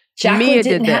 Jacqueline Mia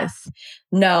didn't did have. this.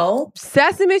 No.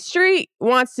 Sesame Street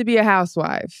wants to be a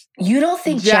housewife. You don't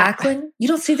think Jacqueline? You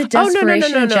don't see the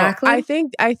desperation in Jacqueline?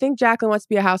 I think Jacqueline wants to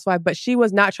be a housewife, but she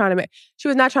was not trying to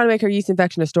make her yeast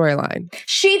infection a storyline.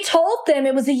 She told them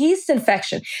it was a yeast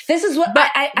infection. This is what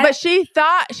but she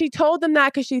told them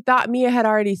that because she thought Mia had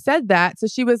already said that. So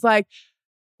she was like,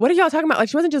 what are y'all talking about? Like,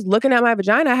 she wasn't just looking at my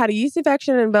vagina. I had a yeast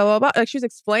infection and blah, blah, blah. Like, she was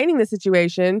explaining the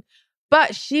situation,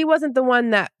 but she wasn't the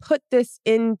one that put this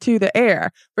into the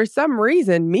air. For some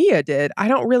reason, Mia did. I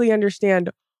don't really understand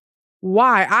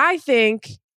why. I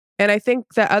think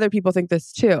that other people think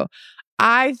this too.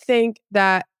 I think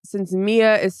that since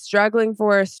Mia is struggling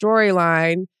for a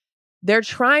storyline, they're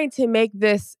trying to make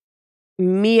this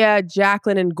Mia,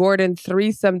 Jacqueline, and Gordon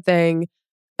threesome thing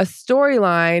a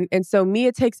storyline. And so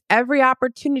Mia takes every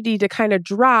opportunity to kind of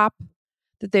drop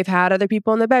that they've had other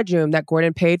people in the bedroom, that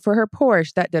Gordon paid for her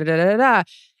Porsche, that da-da-da-da-da.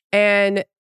 And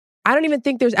I don't even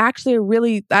think there's an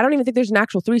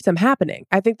actual threesome happening.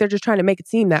 I think they're just trying to make it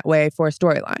seem that way for a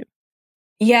storyline.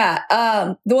 Yeah.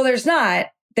 Well, there's not.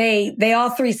 They all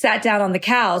three sat down on the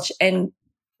couch and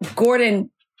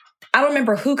Gordon, I don't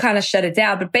remember who kind of shut it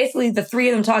down, but basically the three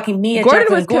of them talking, Mia, Gordon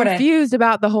Jacqueline, was confused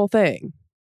about the whole thing.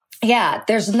 Yeah,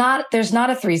 there's not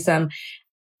a threesome.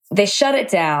 They shut it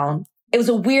down. It was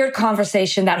a weird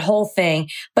conversation, that whole thing.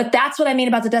 But that's what I mean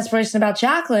about the desperation about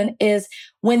Jacqueline is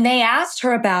when they asked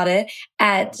her about it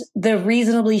at the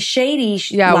Reasonably Shady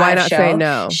live why not show, say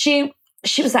no? She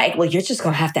was like, well, you're just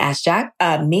going to have to ask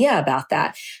Mia about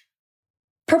that.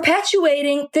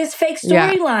 Perpetuating this fake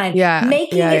storyline,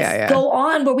 making it go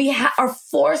on where we are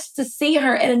forced to see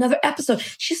her in another episode.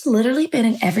 She's literally been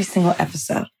in every single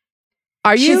episode.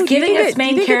 She's giving us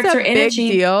main character energy.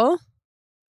 Big deal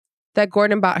that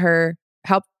Gordon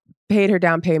paid her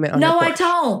down payment on her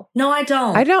Porsche.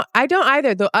 I don't. I don't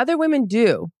either. The other women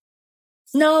do.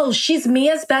 No, she's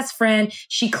Mia's best friend.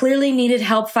 She clearly needed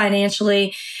help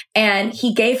financially, and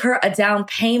he gave her a down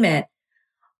payment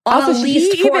on a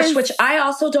leased Porsche, which I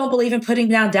also don't believe in putting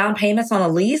down payments on a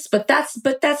lease. But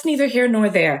that's neither here nor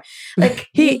there. Like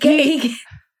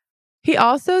he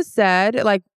also said,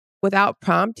 like, without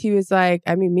prompt, he was like,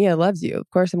 I mean, Mia loves you. Of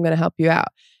course, I'm going to help you out.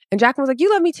 And Jacqueline was like, you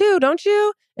love me too, don't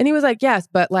you? And he was like, yes,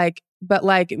 but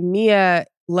Mia,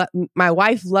 my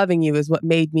wife loving you is what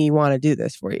made me want to do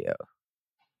this for you.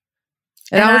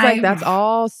 And I was like, that's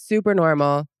all super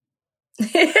normal.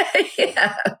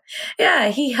 Yeah,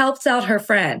 he helped out her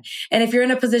friend. And if you're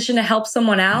in a position to help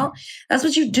someone out, that's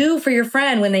what you do for your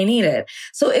friend when they need it.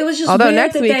 So it was just although weird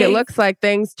next week it looks like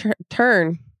things take a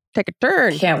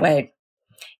turn.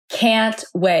 Can't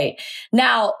wait.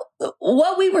 Now,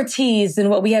 what we were teased and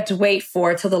what we had to wait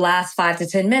for till the last 5 to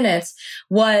 10 minutes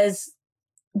was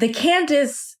the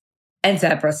Candace and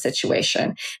Deborah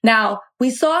situation. Now, we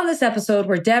saw in this episode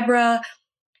where Deborah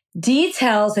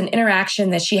details an interaction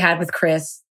that she had with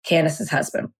Chris, Candace's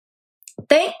husband.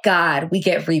 Thank God we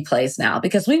get replays now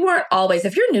because we weren't always,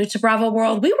 if you're new to Bravo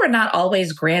World, we were not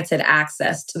always granted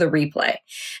access to the replay.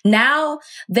 Now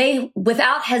they,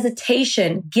 without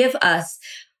hesitation, give us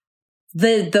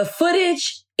the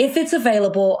footage, if it's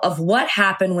available, of what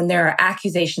happened when there are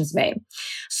accusations made.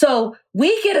 So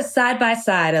we get a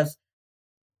side-by-side of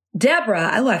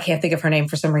Deborah. I can't think of her name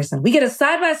for some reason. We get a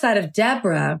side-by-side of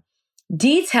Deborah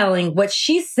detailing what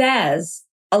she says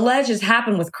alleges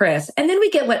happened with Chris. And then we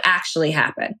get what actually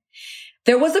happened.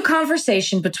 There was a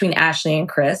conversation between Ashley and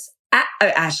Chris.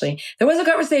 There was a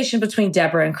conversation between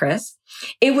Deborah and Chris.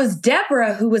 It was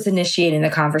Deborah who was initiating the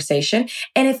conversation.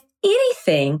 And if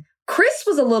anything, Chris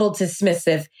was a little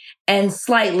dismissive and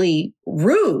slightly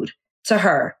rude to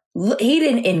her. He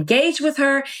didn't engage with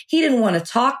her. He didn't want to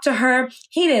talk to her.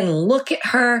 He didn't look at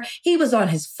her. He was on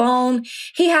his phone.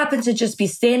 He happened to just be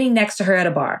standing next to her at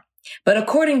a bar. But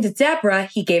according to Deborah,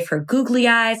 he gave her googly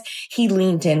eyes. He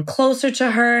leaned in closer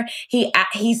to her.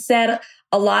 He said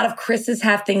a lot of Chris's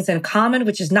have things in common,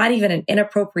 which is not even an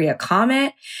inappropriate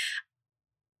comment.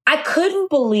 I couldn't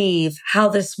believe how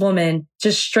this woman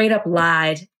just straight up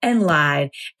lied and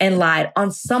lied and lied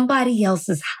on somebody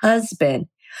else's husband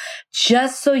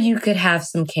just so you could have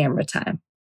some camera time.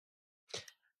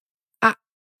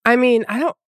 I mean, I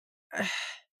don't...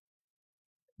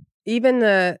 Even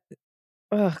the...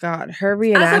 Oh, God. Her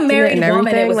reenacting as a married and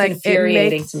woman, everything, it was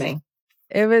infuriating to me.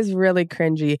 It was really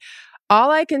cringy.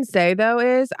 All I can say, though,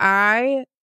 is I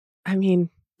mean,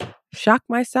 shock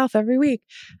myself every week.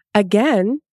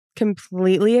 Again,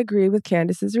 completely agree with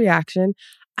Candace's reaction.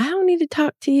 I don't need to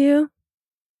talk to you.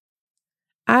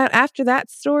 After that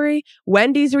story,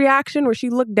 Wendy's reaction where she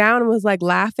looked down and was like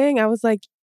laughing, I was like,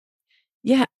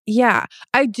 yeah.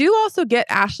 I do also get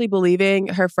Ashley believing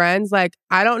her friends. Like,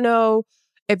 I don't know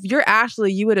if you're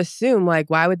Ashley, you would assume like,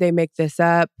 why would they make this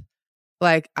up?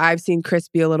 Like, I've seen Chris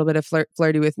be a little bit of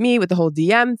flirty with me with the whole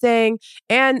DM thing.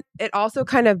 And it also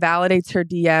kind of validates her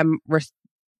DM,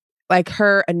 like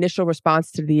her initial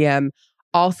response to DM.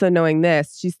 Also knowing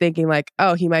this, she's thinking like,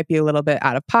 oh, he might be a little bit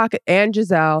out of pocket. And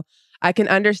Giselle, I can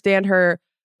understand her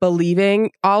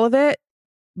believing all of it.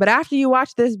 But after you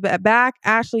watch this back,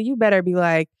 Ashley, you better be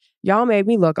like, y'all made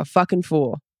me look a fucking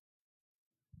fool.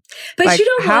 But like,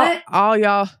 you know what?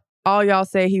 All y'all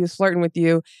say he was flirting with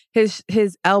you, his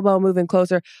elbow moving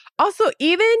closer. Also,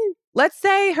 even let's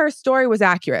say her story was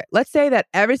accurate. Let's say that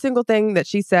every single thing that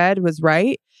she said was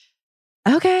right.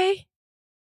 Okay.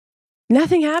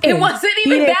 Nothing happened. It wasn't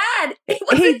even bad.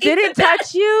 He didn't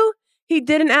touch you. He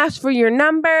didn't ask for your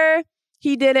number.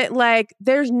 He didn't like,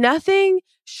 there's nothing.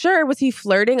 Sure, was he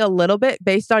flirting a little bit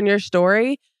based on your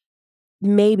story?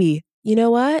 Maybe. You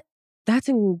know what? That's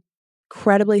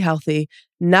incredibly healthy.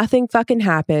 Nothing fucking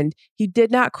happened. He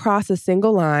did not cross a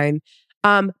single line.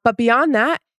 But beyond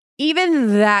that,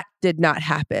 even that did not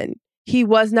happen. He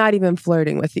was not even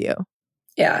flirting with you.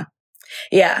 Yeah.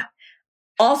 Yeah.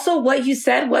 Also, what you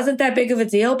said wasn't that big of a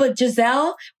deal, but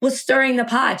Giselle was stirring the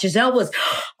pot. Giselle was,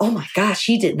 oh my gosh,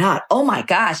 he did not. Oh my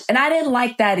gosh. And I didn't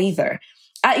like that either.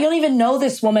 You don't even know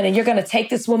this woman and you're going to take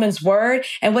this woman's word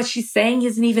and what she's saying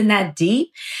isn't even that deep.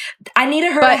 I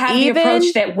needed her to have the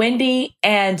approach that Wendy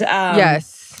and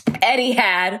Eddie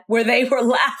had where they were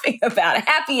laughing about it.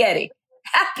 Happy Eddie.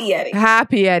 Happy Eddie.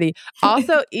 Happy Eddie.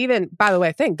 Also, even, by the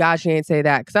way, thank God she ain't say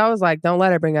that because I was like, don't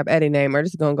let her bring up Eddie name or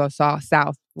this is going to go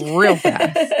south real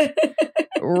fast.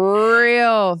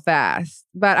 Real fast.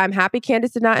 But I'm happy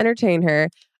Candace did not entertain her.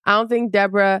 I don't think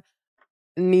Deborah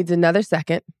needs another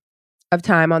second of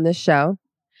time on this show.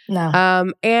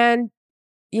 No. And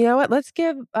you know what? Let's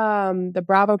give the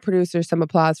Bravo producers some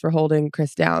applause for holding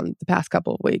Chris down the past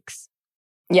couple of weeks.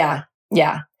 Yeah.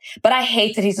 Yeah. But I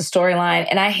hate that he's a storyline.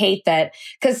 And I hate that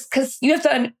because you have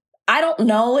to, I don't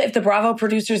know if the Bravo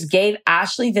producers gave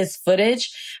Ashley this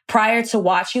footage prior to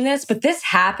watching this, but this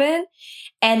happened.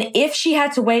 And if she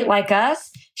had to wait like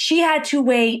us, she had to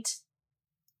wait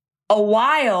a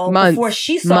while before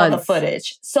she saw the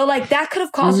footage. So like that could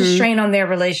have caused a strain on their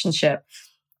relationship.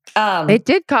 It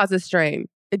did cause a strain.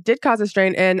 It did cause a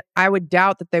strain. And I would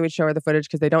doubt that they would show her the footage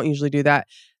because they don't usually do that.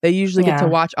 They usually get to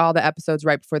watch all the episodes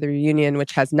right before the reunion,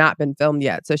 which has not been filmed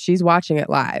yet. So she's watching it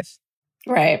live.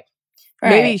 Right.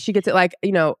 Maybe she gets it like,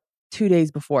 2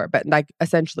 days before, but like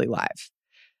essentially live.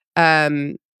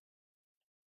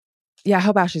 Yeah, I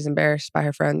hope Ashley's embarrassed by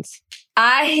her friends.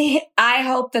 I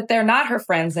hope that they're not her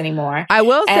friends anymore. I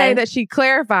will say that she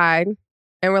clarified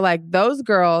and we're like, those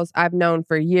girls I've known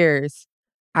for years.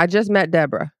 I just met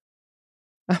Deborah.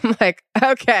 I'm like,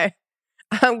 okay.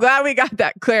 I'm glad we got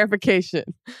that clarification.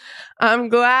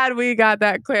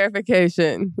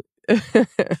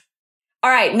 All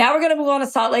right, now we're going to move on to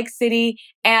Salt Lake City.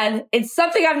 And it's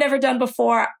something I've never done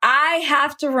before. I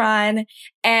have to run.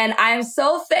 And I'm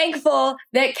so thankful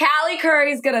that Callie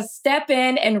Curry is going to step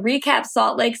in and recap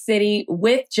Salt Lake City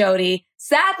with Jody.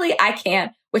 Sadly, I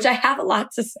can't, which I have a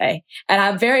lot to say. And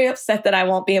I'm very upset that I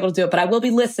won't be able to do it, but I will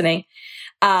be listening.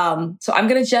 So I'm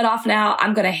going to jet off now.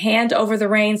 I'm going to hand over the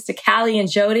reins to Callie and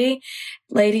Jody.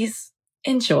 Ladies,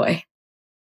 enjoy.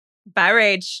 Bye,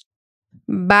 Rach.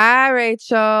 Bye,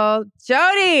 Rachel.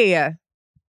 Jody.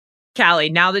 Callie,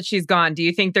 now that she's gone, do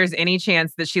you think there's any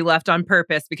chance that she left on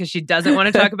purpose because she doesn't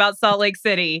want to talk about Salt Lake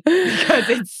City because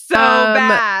it's so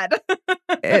bad?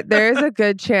 There's a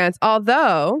good chance.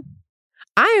 Although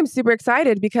I am super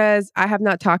excited because I have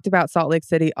not talked about Salt Lake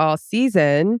City all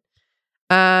season.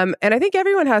 And I think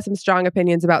everyone has some strong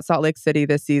opinions about Salt Lake City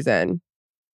this season.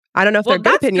 I don't know if they're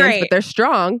good opinions, but they're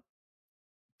strong.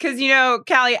 Because,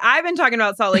 Callie, I've been talking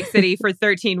about Salt Lake City for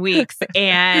 13 weeks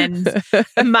and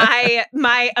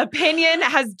my opinion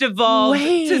has devolved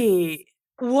to...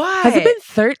 What? Has it been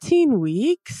 13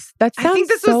 weeks? That sounds so long. I think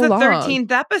this was the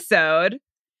 13th episode.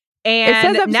 And it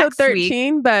says episode next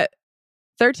 13, week, but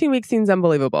 13 weeks seems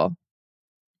unbelievable.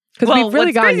 Because we've really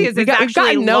we've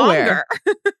gotten nowhere.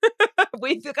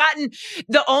 We've gotten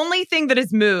the only thing that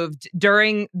has moved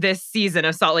during this season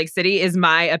of Salt Lake City is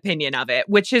my opinion of it,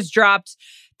 which has dropped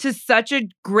to such a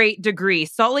great degree.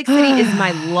 Salt Lake City is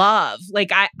my love.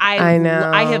 Like I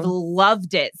know. I have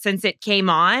loved it since it came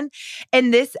on.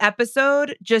 And this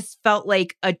episode just felt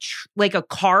like a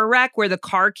car wreck where the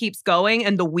car keeps going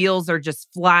and the wheels are just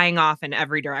flying off in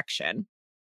every direction.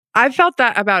 I've felt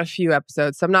that about a few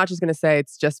episodes. So I'm not just going to say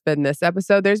it's just been this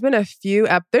episode. There's been a few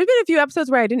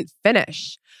episodes where I didn't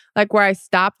finish, like where I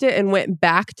stopped it and went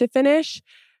back to finish.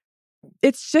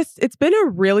 It's been a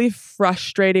really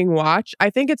frustrating watch. I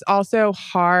think it's also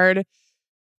hard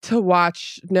to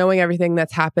watch, knowing everything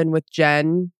that's happened with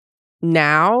Jen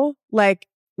now, like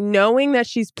knowing that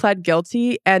she's pled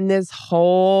guilty and this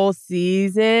whole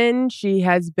season she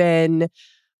has been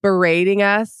berating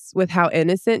us with how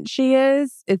innocent she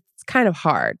is. It's kind of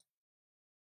hard.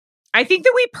 I think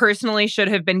that we personally should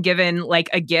have been given like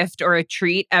a gift or a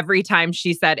treat every time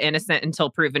she said innocent until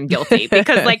proven guilty.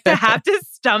 Because like to have to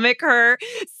stomach her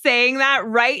saying that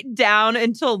right down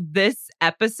until this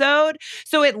episode.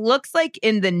 So it looks like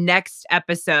in the next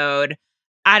episode,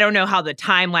 I don't know how the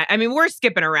timeline, I mean, we're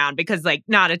skipping around because like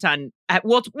not a ton.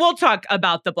 We'll talk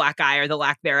about the black eye or the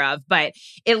lack thereof, but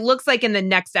it looks like in the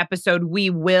next episode, we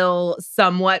will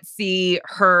somewhat see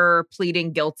her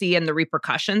pleading guilty and the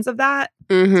repercussions of that.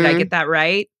 Mm-hmm. Did I get that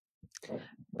right?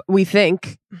 We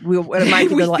think.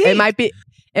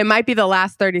 It might be the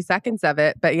last 30 seconds of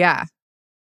it, but yeah.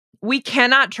 We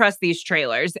cannot trust these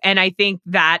trailers. And I think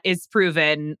that is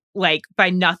proven like by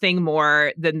nothing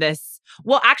more than this.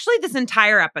 Well, actually, this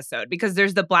entire episode, because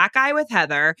there's the black eye with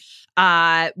Heather,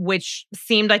 which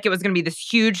seemed like it was going to be this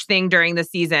huge thing during the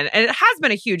season. And it has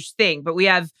been a huge thing, but we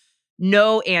have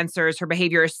no answers. Her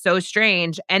behavior is so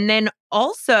strange. And then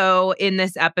also in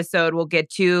this episode, we'll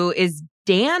get to is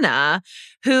Dana,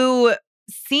 who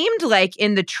seemed like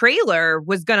in the trailer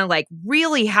was going to like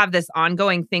really have this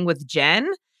ongoing thing with Jen.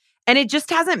 And it just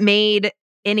hasn't made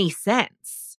any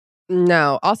sense.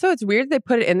 No. Also, it's weird they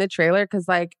put it in the trailer because,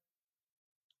 like,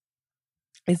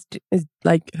 it's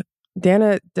like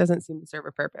Dana doesn't seem to serve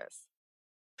a purpose.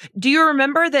 Do you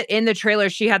remember that in the trailer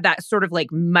she had that sort of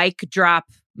like mic drop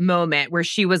moment where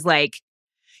she was like,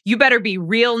 "You better be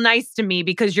real nice to me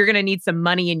because you're going to need some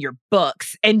money in your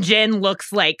books." And Jen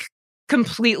looks like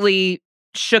completely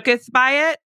shooketh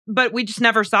by it, but we just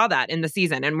never saw that in the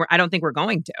season, and I don't think we're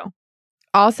going to.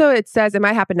 Also, it says it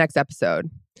might happen next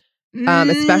episode.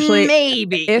 Especially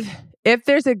maybe if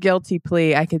there's a guilty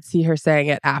plea, I could see her saying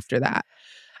it after that.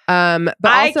 But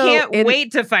I can't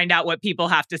wait to find out what people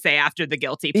have to say after the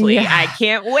guilty plea. Yeah. I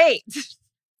can't wait.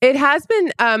 It has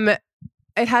been.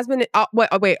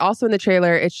 Wait. Also in the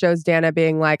trailer, it shows Dana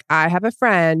being like, "I have a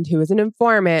friend who is an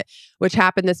informant," which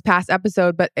happened this past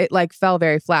episode, but it like fell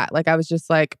very flat. Like I was just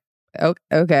like,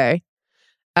 okay.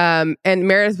 And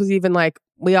Meredith was even like,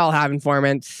 "We all have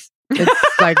informants." It's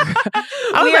like,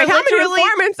 I was like, how many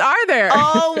informants are there?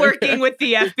 All working with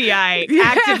the FBI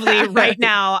actively right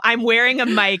now. I'm wearing a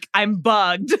mic. I'm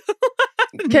bugged.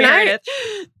 Can I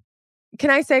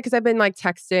say, because I've been like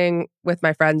texting with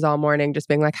my friends all morning, just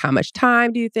being like, how much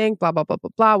time do you think? Blah, blah, blah,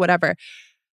 blah, blah, whatever.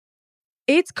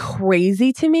 It's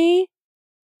crazy to me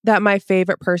that my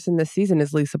favorite person this season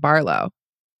is Lisa Barlow.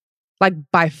 Like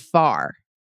by far.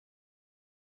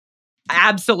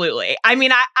 Absolutely. I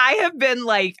mean, I have been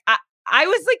like, I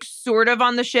was like sort of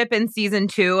on the ship in season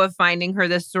 2 of finding her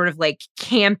this sort of like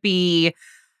campy,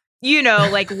 you know,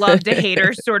 like love to hate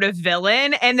her sort of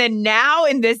villain. And then now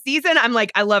in this season, I'm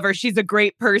like, I love her. She's a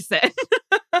great person.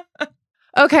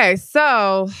 Okay,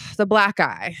 so the black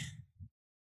eye.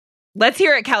 Let's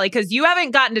hear it, Kelly, because you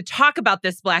haven't gotten to talk about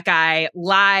this black eye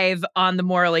live on the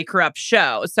Morally Corrupt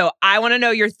show. So I want to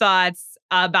know your thoughts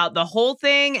about the whole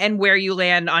thing and where you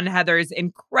land on Heather's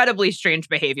incredibly strange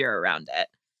behavior around it.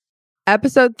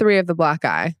 Episode 3 of the black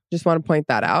eye. Just want to point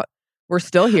that out. We're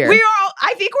still here.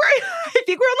 I think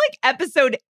we're on like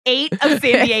episode 8 of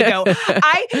San Diego.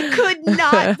 I could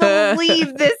not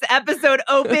believe this episode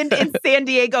opened in San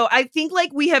Diego. I think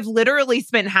like we have literally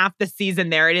spent half the season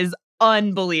there. It is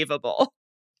unbelievable.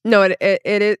 No, it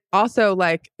is also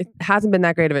like it hasn't been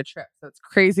that great of a trip. So it's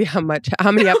crazy how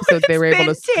many episodes they were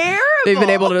able to terrible. They've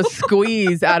been able to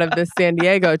squeeze out of this San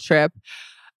Diego trip.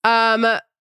 Okay,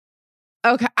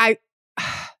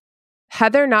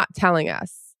 Heather not telling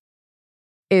us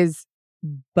is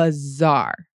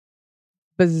bizarre.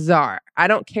 Bizarre. I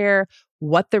don't care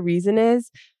what the reason is.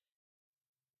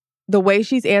 The way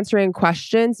she's answering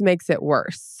questions makes it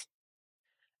worse.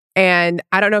 And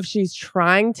I don't know if she's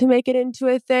trying to make it into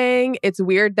a thing. It's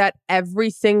weird that every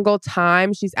single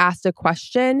time she's asked a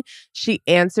question, she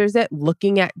answers it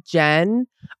looking at Jen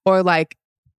or like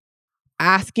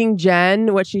asking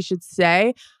Jen what she should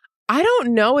say. I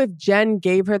don't know if Jen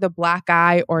gave her the black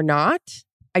eye or not.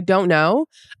 I don't know.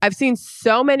 I've seen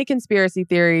so many conspiracy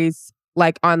theories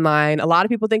like online. A lot of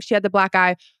people think she had the black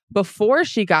eye before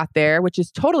she got there, which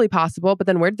is totally possible. But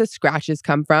then where did the scratches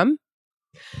come from?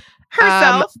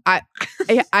 Herself.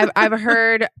 I've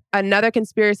heard another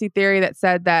conspiracy theory that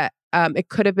said that it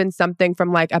could have been something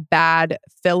from like a bad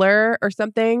filler or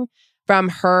something from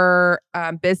her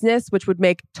business, which would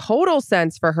make total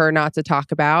sense for her not to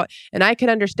talk about. And I could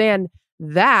understand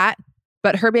that,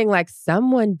 but her being like,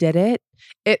 someone did it.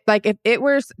 It like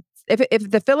if if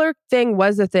the filler thing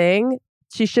was a thing,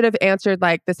 she should have answered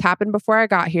like, this happened before I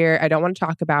got here. I don't want to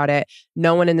talk about it.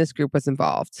 No one in this group was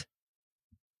involved.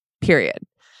 Period.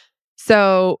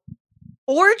 So,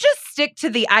 or just stick to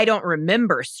the I don't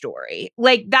remember story.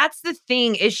 Like, that's the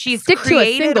thing, is she's stick to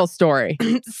a single story.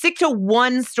 Stick to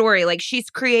one story. Like, she's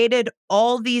created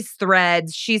all these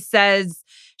threads. She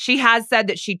has said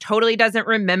that she totally doesn't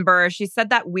remember. She said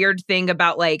that weird thing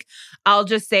about like, I'll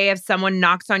just say if someone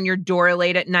knocks on your door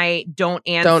late at night, don't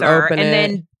answer. Don't open it.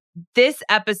 Then this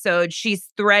episode, she's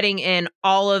threading in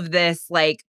all of this,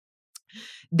 like,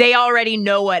 they already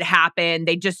know what happened.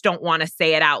 They just don't want to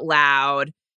say it out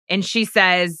loud. And she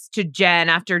says to Jen,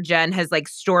 after Jen has like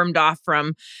stormed off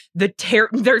from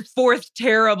their fourth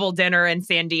terrible dinner in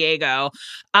San Diego,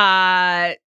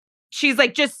 she's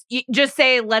like, just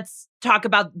say, let's talk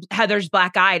about Heather's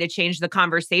black eye to change the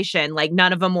conversation. Like,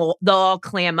 none of them they'll all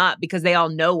clam up because they all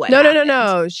know what happened.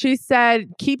 No. She said,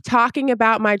 keep talking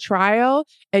about my trial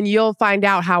and you'll find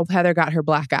out how Heather got her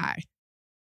black eye.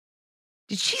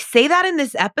 Did she say that in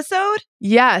this episode?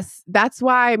 Yes. That's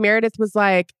why Meredith was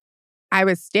like, I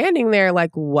was standing there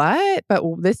like, what? But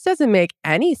this doesn't make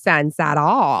any sense at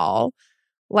all.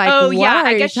 Like, oh, yeah.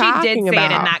 I guess she did say it in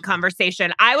that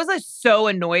conversation. I was like, so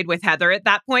annoyed with Heather at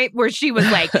that point where she was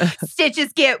like,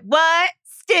 stitches get what?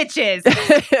 Stitches.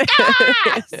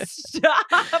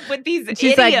 Stop with these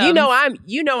She's idioms. like,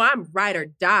 you know I'm ride or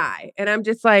die. And I'm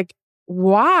just like,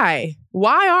 why?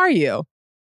 Why are you?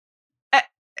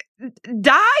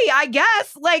 Die, I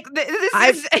guess. Like,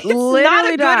 it's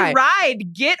not a good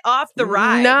ride. Get off the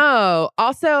ride. No.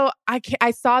 Also,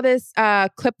 I saw this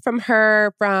clip from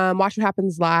her from Watch What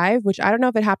Happens Live, which I don't know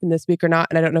if it happened this week or not,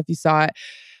 and I don't know if you saw it,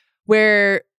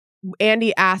 where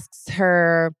Andy asks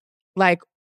her, like,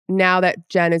 now that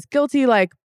Jen is guilty,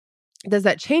 like, does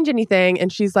that change anything?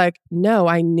 And she's like, no,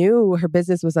 I knew her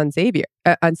business was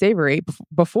unsavory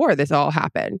before this all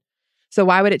happened. So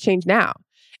why would it change now?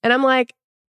 And I'm like,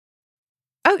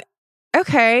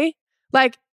 okay,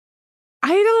 like,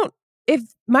 if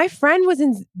my friend was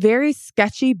in very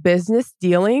sketchy business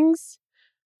dealings,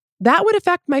 that would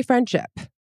affect my friendship.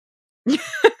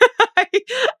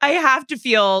 I have to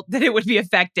feel that it would be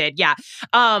affected. Yeah.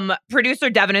 Producer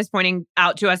Devin is pointing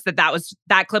out to us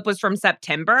that clip was from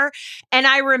September. And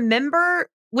I remember,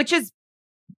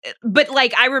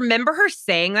 I remember her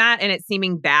saying that and it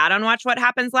seeming bad on Watch What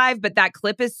Happens Live, but that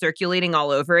clip is circulating all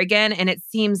over again. And it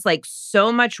seems like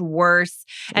so much worse.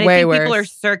 And I think people are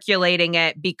circulating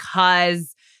it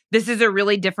because this is a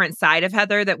really different side of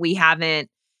Heather that we haven't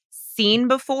seen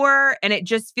before. And it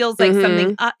just feels like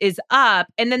something is up.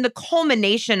 And then the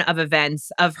culmination of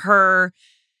events of her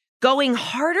going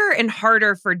harder and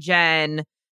harder for Jen,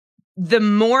 the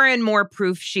more and more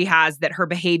proof she has that her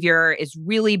behavior is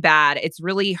really bad. It's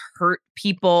really hurt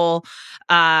people.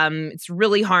 It's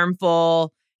really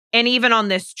harmful. And even on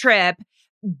this trip,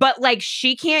 but like,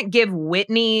 she can't give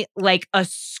Whitney like a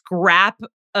scrap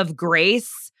of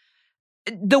grace.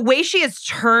 The way she has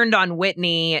turned on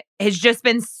Whitney has just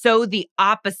been so the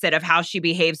opposite of how she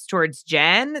behaves towards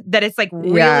Jen that it's like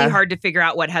really hard to figure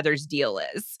out what Heather's deal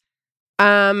is.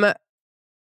 I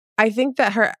think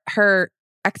that her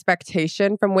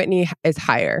expectation from Whitney is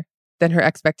higher than her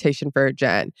expectation for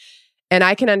Jen. And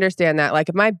I can understand that. Like,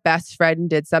 if my best friend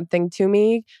did something to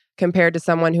me compared to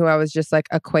someone who I was just like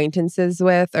acquaintances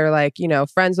with or like, you know,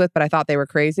 friends with, but I thought they were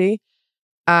crazy.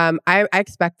 I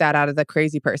expect that out of the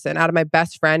crazy person. Out of my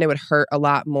best friend, it would hurt a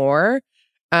lot more.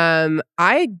 The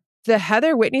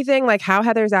Heather Whitney thing, like how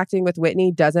Heather's acting with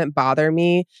Whitney doesn't bother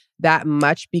me that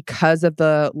much because of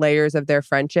the layers of their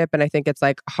friendship. And I think it's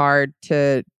like hard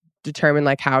to determine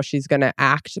like how she's going to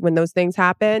act when those things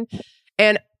happen.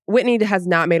 And Whitney has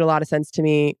not made a lot of sense to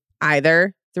me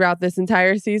either throughout this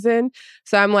entire season.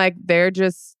 So I'm like, they're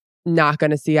just not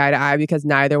going to see eye to eye because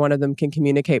neither one of them can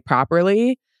communicate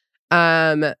properly.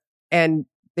 And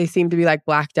they seem to be like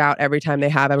blacked out every time they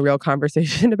have a real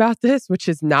conversation about this, which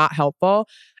is not helpful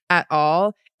at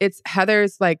all. It's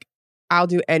Heather's like, I'll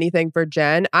do anything for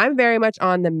Jen. I'm very much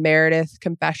on the Meredith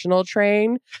confessional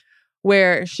train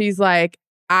where she's like,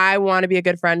 I want to be a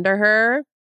good friend to her,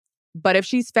 but if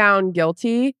she's found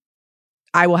guilty,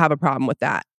 I will have a problem with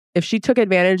that. If she took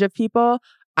advantage of people,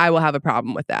 I will have a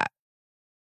problem with that.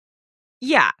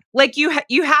 Yeah. Like you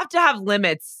have to have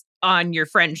limits on your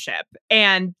friendship,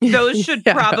 and those should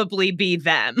probably be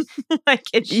them. Like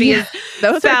if she is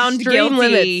those found are extreme guilty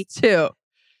limits too.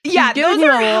 Yeah, those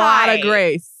are a lot of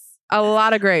grace. A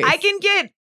lot of grace. I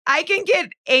can get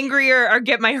angrier or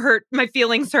get my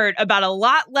feelings hurt about a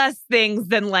lot less things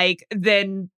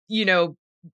than you know,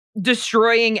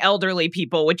 destroying elderly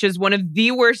people, which is one of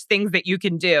the worst things that you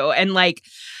can do. And like,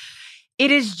 It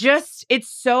is just,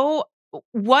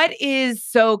 what is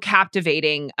so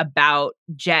captivating about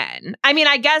Jen? I mean,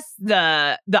 I guess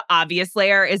the obvious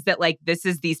layer is that like this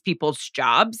is these people's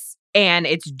jobs and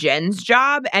it's Jen's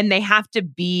job and they have to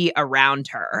be around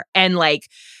her and like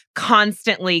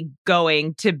constantly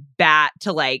going to bat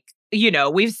to like,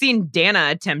 we've seen Dana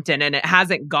attempt it and it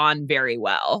hasn't gone very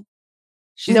well.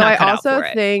 She's not cut out for it. I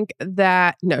also think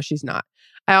that, no, she's not.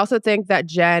 I also think that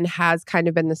Jen has kind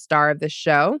of been the star of the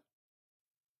show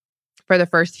for the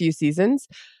first few seasons.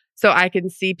 So I can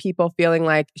see people feeling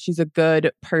like she's a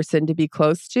good person to be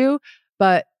close to.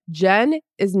 But Jen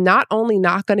is not only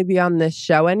not going to be on this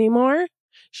show anymore,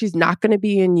 she's not going to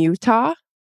be in Utah,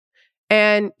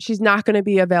 and she's not going to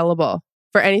be available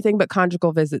for anything but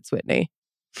conjugal visits, Whitney.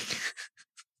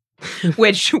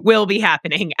 Which will be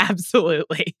happening,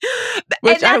 absolutely.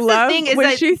 Which I love.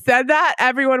 When she said that,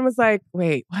 everyone was like,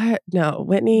 wait, what? No,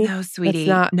 Whitney. No,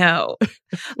 sweetie. No.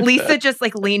 Lisa just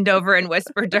like leaned over and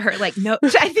whispered to her, like, no.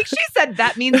 I think she said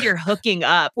that means you're hooking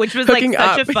up, which was like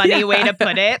such a funny way to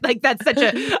put it. Like that's such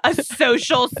a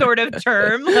social sort of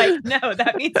term. Like, no,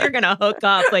 that means you're going to hook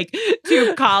up like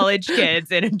two college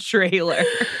kids in a trailer.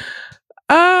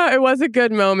 It was a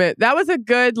good moment. That was a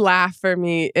good laugh for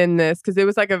me in this because it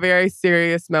was like a very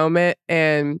serious moment.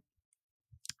 And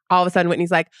all of a sudden,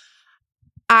 Whitney's like,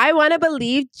 I want to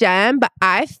believe Jen, but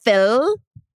I feel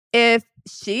if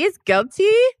she's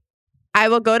guilty, I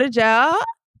will go to jail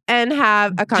and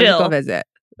have a conjugal visit.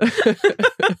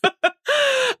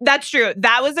 That's true.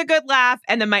 That was a good laugh.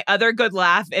 And then my other good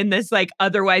laugh in this like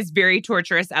otherwise very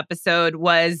torturous episode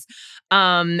was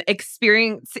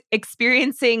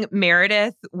experiencing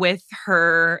Meredith with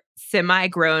her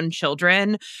semi-grown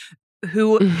children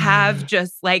who have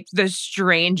just like the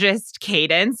strangest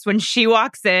cadence when she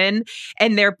walks in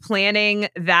and they're planning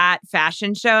that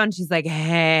fashion show and she's like,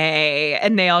 hey,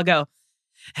 and they all go,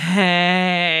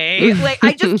 hey. Like,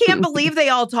 I just can't believe they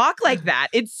all talk like that.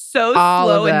 It's so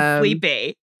slow and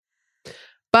sleepy.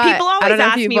 But people always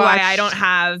ask me why I don't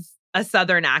have a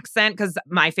Southern accent because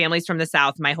my family's from the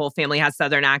South. My whole family has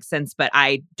Southern accents, but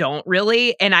I don't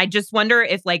really. And I just wonder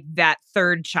if like that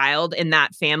third child in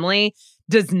that family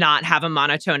does not have a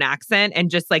monotone accent and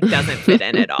just like doesn't fit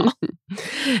in at all.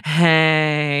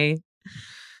 Hey.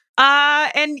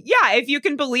 And yeah, if you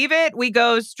can believe it, we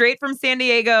go straight from San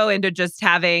Diego into just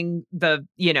having the,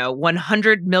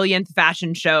 100 millionth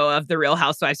fashion show of the Real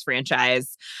Housewives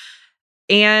franchise.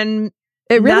 And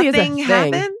it really nothing is a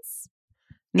thing. happens.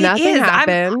 Nothing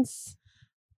happens.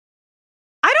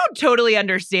 I don't totally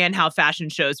understand how fashion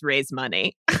shows raise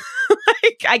money.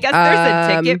 Like, I guess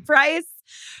there's a ticket price,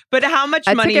 but how much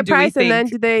money do we think? And then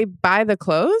do they buy the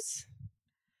clothes?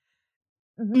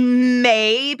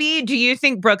 Maybe. Do you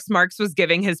think Brooks Marks was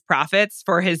giving his profits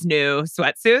for his new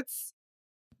sweatsuits?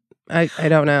 I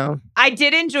don't know. I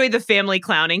did enjoy the family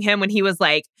clowning him when he was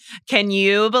like, can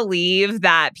you believe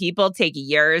that people take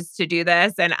years to do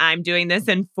this and I'm doing this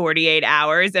in 48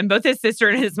 hours? And both his sister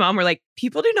and his mom were like,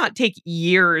 people do not take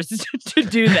years to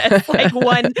do this. Like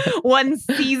one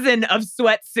season of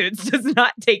sweatsuits does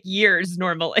not take years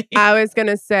normally. I was going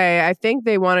to say, I think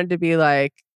they wanted to be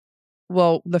like,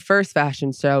 well, the first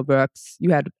fashion show, Brooks, you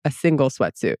had a single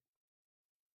sweatsuit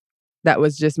that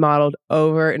was just modeled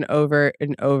over and over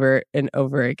and over and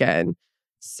over again.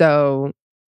 So,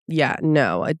 yeah,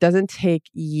 no, it doesn't take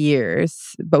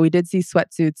years, but we did see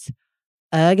sweatsuits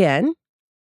again.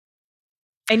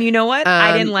 And you know what?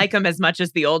 I didn't like them as much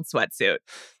as the old sweatsuit.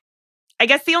 I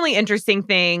guess the only interesting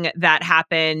thing that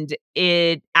happened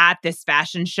at this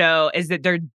fashion show is that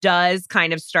there does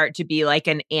kind of start to be like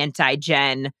an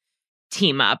anti-Jen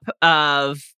team up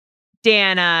of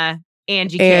Dana,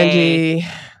 Angie,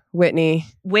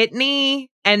 Whitney,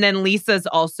 and then Lisa's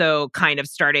also kind of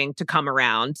starting to come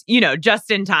around,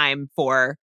 just in time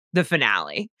for the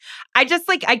finale. I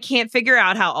can't figure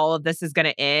out how all of this is going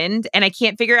to end. And I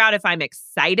can't figure out if I'm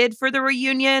excited for the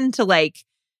reunion to like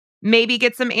maybe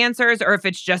get some answers or if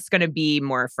it's just going to be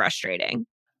more frustrating.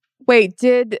 Wait,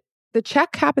 did the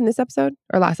check happen this episode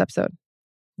or last episode?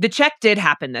 The check did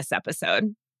happen this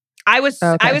episode. I was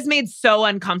made so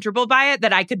uncomfortable by it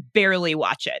that I could barely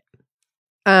watch it.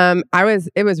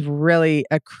 It was really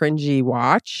a cringy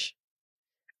watch.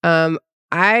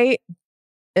 I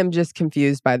am just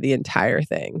confused by the entire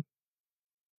thing.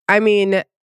 I mean,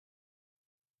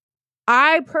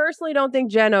 I personally don't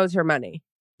think Jen owes her money.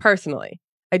 Personally,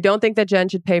 I don't think that Jen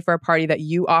should pay for a party that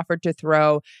you offered to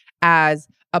throw as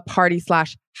a party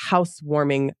 /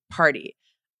 housewarming party.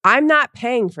 I'm not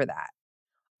paying for that.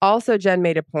 Also, Jen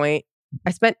made a point.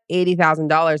 I spent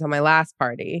 $80,000 on my last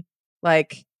party.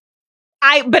 Like,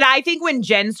 But I think when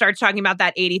Jen starts talking about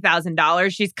that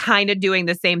 $80,000, she's kind of doing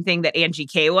the same thing that Angie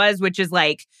K was, which is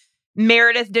like,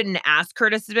 Meredith didn't ask her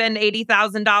to spend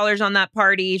 $80,000 on that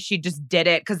party. She just did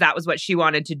it because that was what she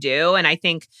wanted to do. And I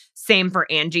think same for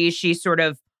Angie. She sort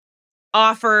of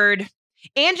offered,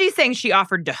 Angie's saying she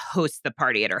offered to host the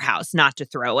party at her house, not to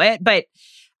throw it. But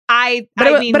it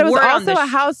was also a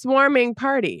housewarming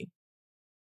party.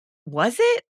 Was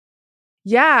it?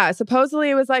 Yeah.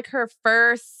 Supposedly it was like her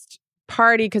first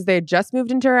party because they had just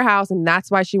moved into her house, and that's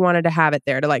why she wanted to have it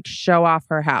there, to like show off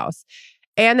her house.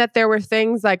 And that there were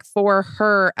things like for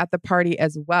her at the party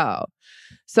as well.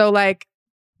 So like,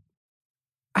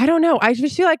 I don't know. I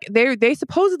just feel like they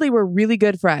supposedly were really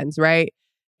good friends, right?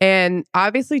 And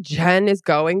obviously Jen is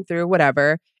going through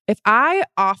whatever. If I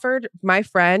offered my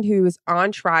friend who's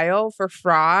on trial for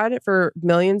fraud for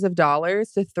millions of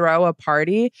dollars to throw a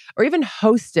party or even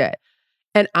host it,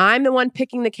 and I'm the one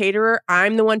picking the caterer,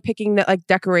 I'm the one picking the like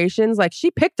decorations, like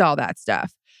she picked all that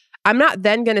stuff, I'm not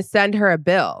then going to send her a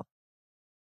bill.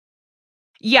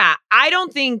 Yeah, I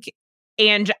don't think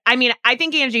I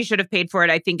think Angie should have paid for it.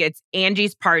 I think it's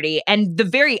Angie's party. And the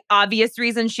very obvious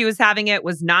reason she was having it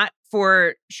was not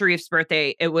for Sharif's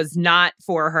birthday. It was not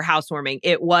for her housewarming.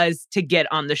 It was to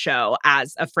get on the show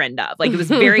as a friend of. Like, it was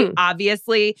very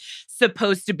obviously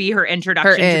supposed to be her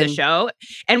introduction to the show.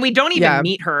 And we don't even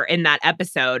meet her in that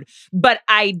episode. But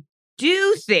I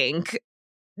do think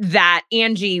that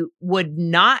Angie would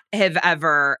not have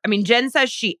ever, Jen says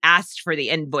she asked for the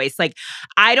invoice. Like,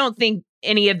 I don't think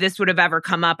any of this would have ever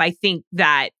come up. I think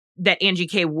that Angie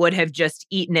K would have just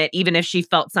eaten it, even if she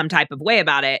felt some type of way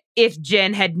about it, if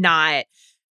Jen had not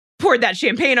poured that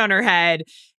champagne on her head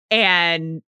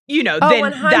and, then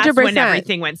 100%. That's when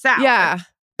everything went south. Yeah.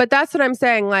 But that's what I'm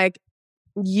saying. Like,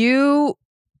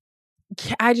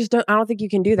 I don't think you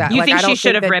can do that. You think she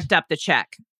should have ripped up the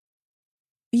check?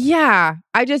 Yeah.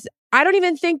 I don't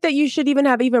even think that you should even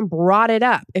have brought it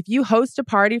up. If you host a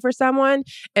party for someone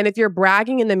and if you're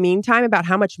bragging in the meantime about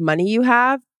how much money you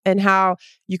have and how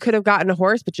you could have gotten a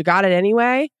horse, but you got it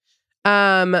anyway,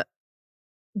 don't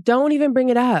even bring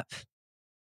it up.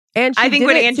 And I think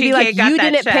when Angie K got you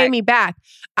didn't pay me back.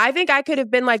 I think I could have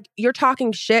been like, you're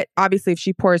talking shit. Obviously, if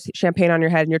she pours champagne on your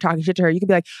head and you're talking shit to her, you could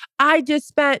be like, I just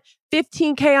spent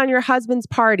 $15,000 on your husband's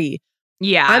party.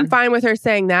 Yeah. I'm fine with her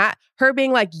saying that. Her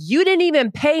being like, you didn't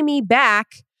even pay me back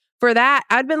for that.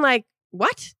 I'd been like,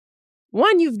 what?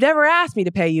 One, you've never asked me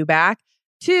to pay you back.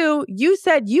 Two, you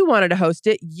said you wanted to host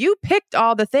it. You picked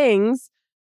all the things.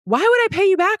 Why would I pay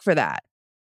you back for that?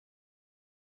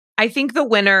 I think the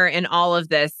winner in all of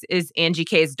this is Angie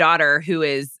K's daughter, who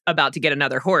is about to get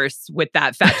another horse with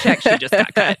that fat check she just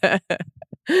got cut.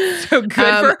 So good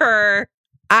for her.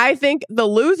 I think the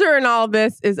loser in all of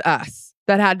this is us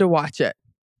that had to watch it.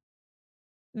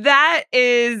 That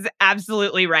is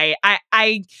absolutely right.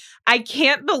 I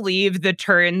can't believe the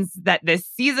turns that this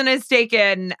season has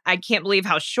taken. I can't believe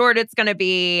how short it's going to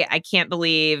be. I can't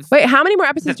believe... Wait, how many more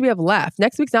episodes do we have left?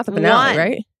 Next week's not the finale,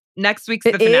 right? Next week's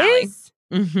the finale. Is?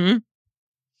 Mm-hmm.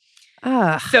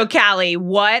 So, Callie,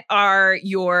 what are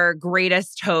your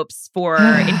greatest hopes for,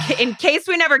 in case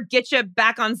we never get you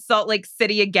back on Salt Lake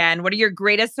City again, what are your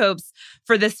greatest hopes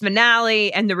for this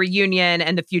finale and the reunion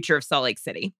and the future of Salt Lake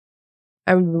City?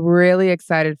 I'm really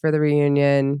excited for the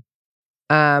reunion.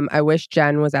 I wish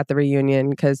Jen was at the reunion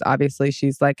because obviously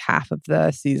she's like half of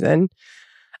the season.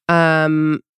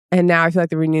 And now I feel like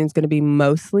the reunion is going to be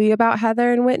mostly about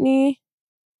Heather and Whitney,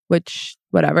 which,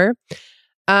 whatever.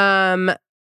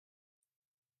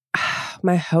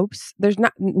 My hopes,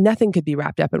 nothing could be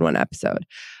wrapped up in one episode.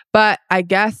 But I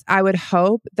guess I would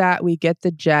hope that we get the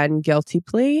Jen guilty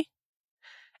plea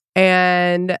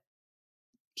and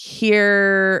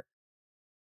hear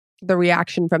the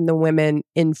reaction from the women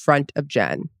in front of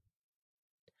Jen.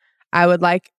 I would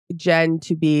like Jen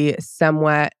to be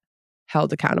somewhat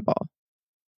held accountable.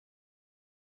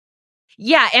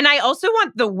 Yeah, and I also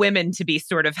want the women to be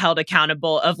sort of held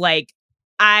accountable of like,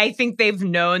 I think they've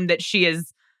known that she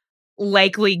is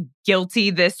likely guilty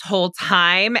this whole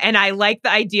time. And I like the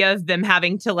idea of them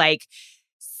having to like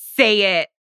say it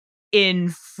in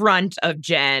front of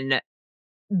Jen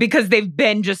because they've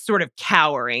been just sort of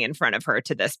cowering in front of her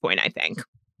to this point, I think.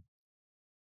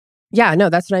 Yeah, no,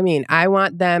 that's what I mean. I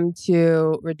want them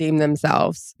to redeem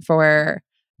themselves for,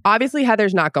 obviously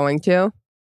Heather's not going to,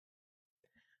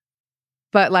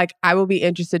 but like, I will be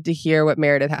interested to hear what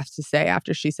Meredith has to say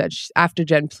after after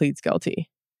Jen pleads guilty.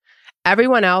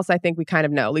 Everyone else, I think we kind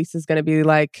of know. Lisa's going to be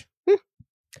like,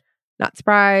 not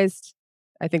surprised.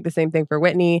 I think the same thing for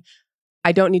Whitney.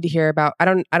 I don't need to hear about, I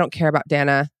don't care about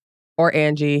Dana or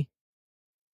Angie.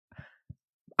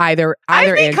 either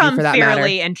I've Angie become for that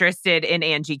fairly matter. interested in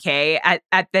Angie K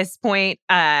at this point.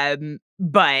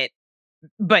 But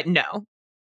no.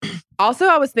 Also,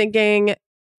 I was thinking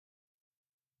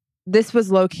this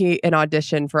was low-key an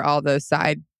audition for all those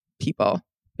side people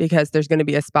because there's going to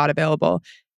be a spot available.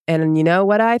 And you know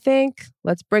what I think?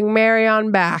 Let's bring Mary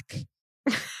on back.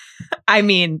 I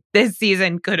mean, this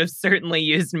season could have certainly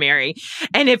used Mary.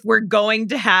 And if we're going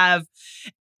to have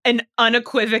an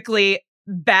unequivocally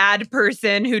bad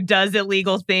person who does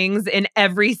illegal things in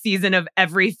every season of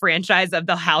every franchise of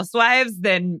The Housewives,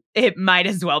 then it might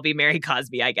as well be Mary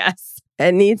Cosby, I guess.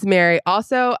 It needs Mary.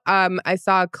 Also, I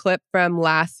saw a clip from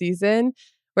last season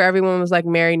where everyone was like,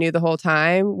 Mary knew the whole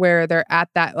time, where they're at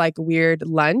that like weird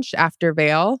lunch after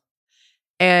Vail.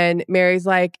 And Mary's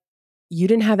like, you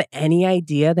didn't have any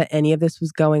idea that any of this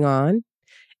was going on?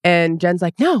 And Jen's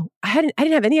like, no, I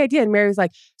didn't have any idea. And Mary's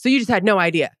like, so you just had no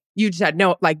idea. You just had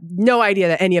no idea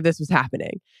that any of this was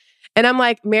happening. And I'm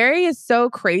like, Mary is so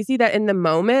crazy that in the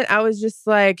moment, I was just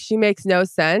like, she makes no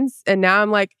sense. And now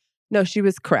I'm like, no, she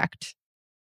was correct.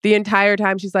 The entire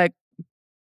time she's like,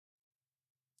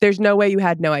 there's no way you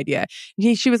had no idea.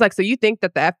 She was like, so you think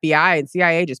that the FBI and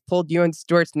CIA just pulled you and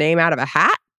Stuart's name out of a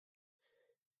hat?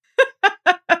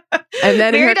 And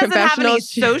then Mary in her doesn't have confessional, any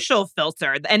social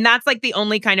filter. And that's like the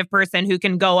only kind of person who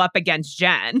can go up against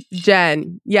Jen.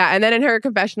 Yeah. And then in her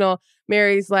confessional,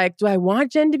 Mary's like, do I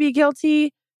want Jen to be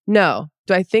guilty? No.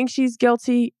 Do I think she's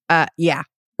guilty? Yeah.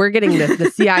 We're getting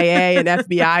the CIA and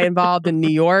FBI involved in New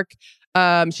York.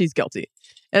 She's guilty.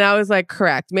 And I was like,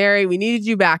 correct. Mary, we needed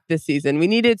you back this season. We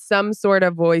needed some sort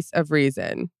of voice of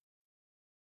reason.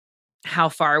 How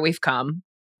far we've come.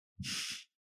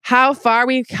 How far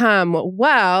we've come.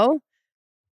 Well,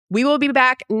 we will be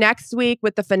back next week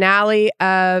with the finale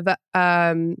of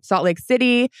Salt Lake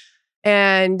City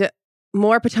and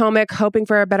more Potomac, hoping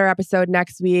for a better episode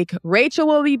next week. Rachel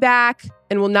will be back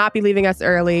and will not be leaving us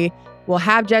early. We'll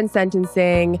have Jen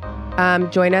sentencing.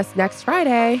 Join us next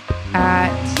Friday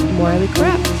at Morally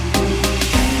Corrupt.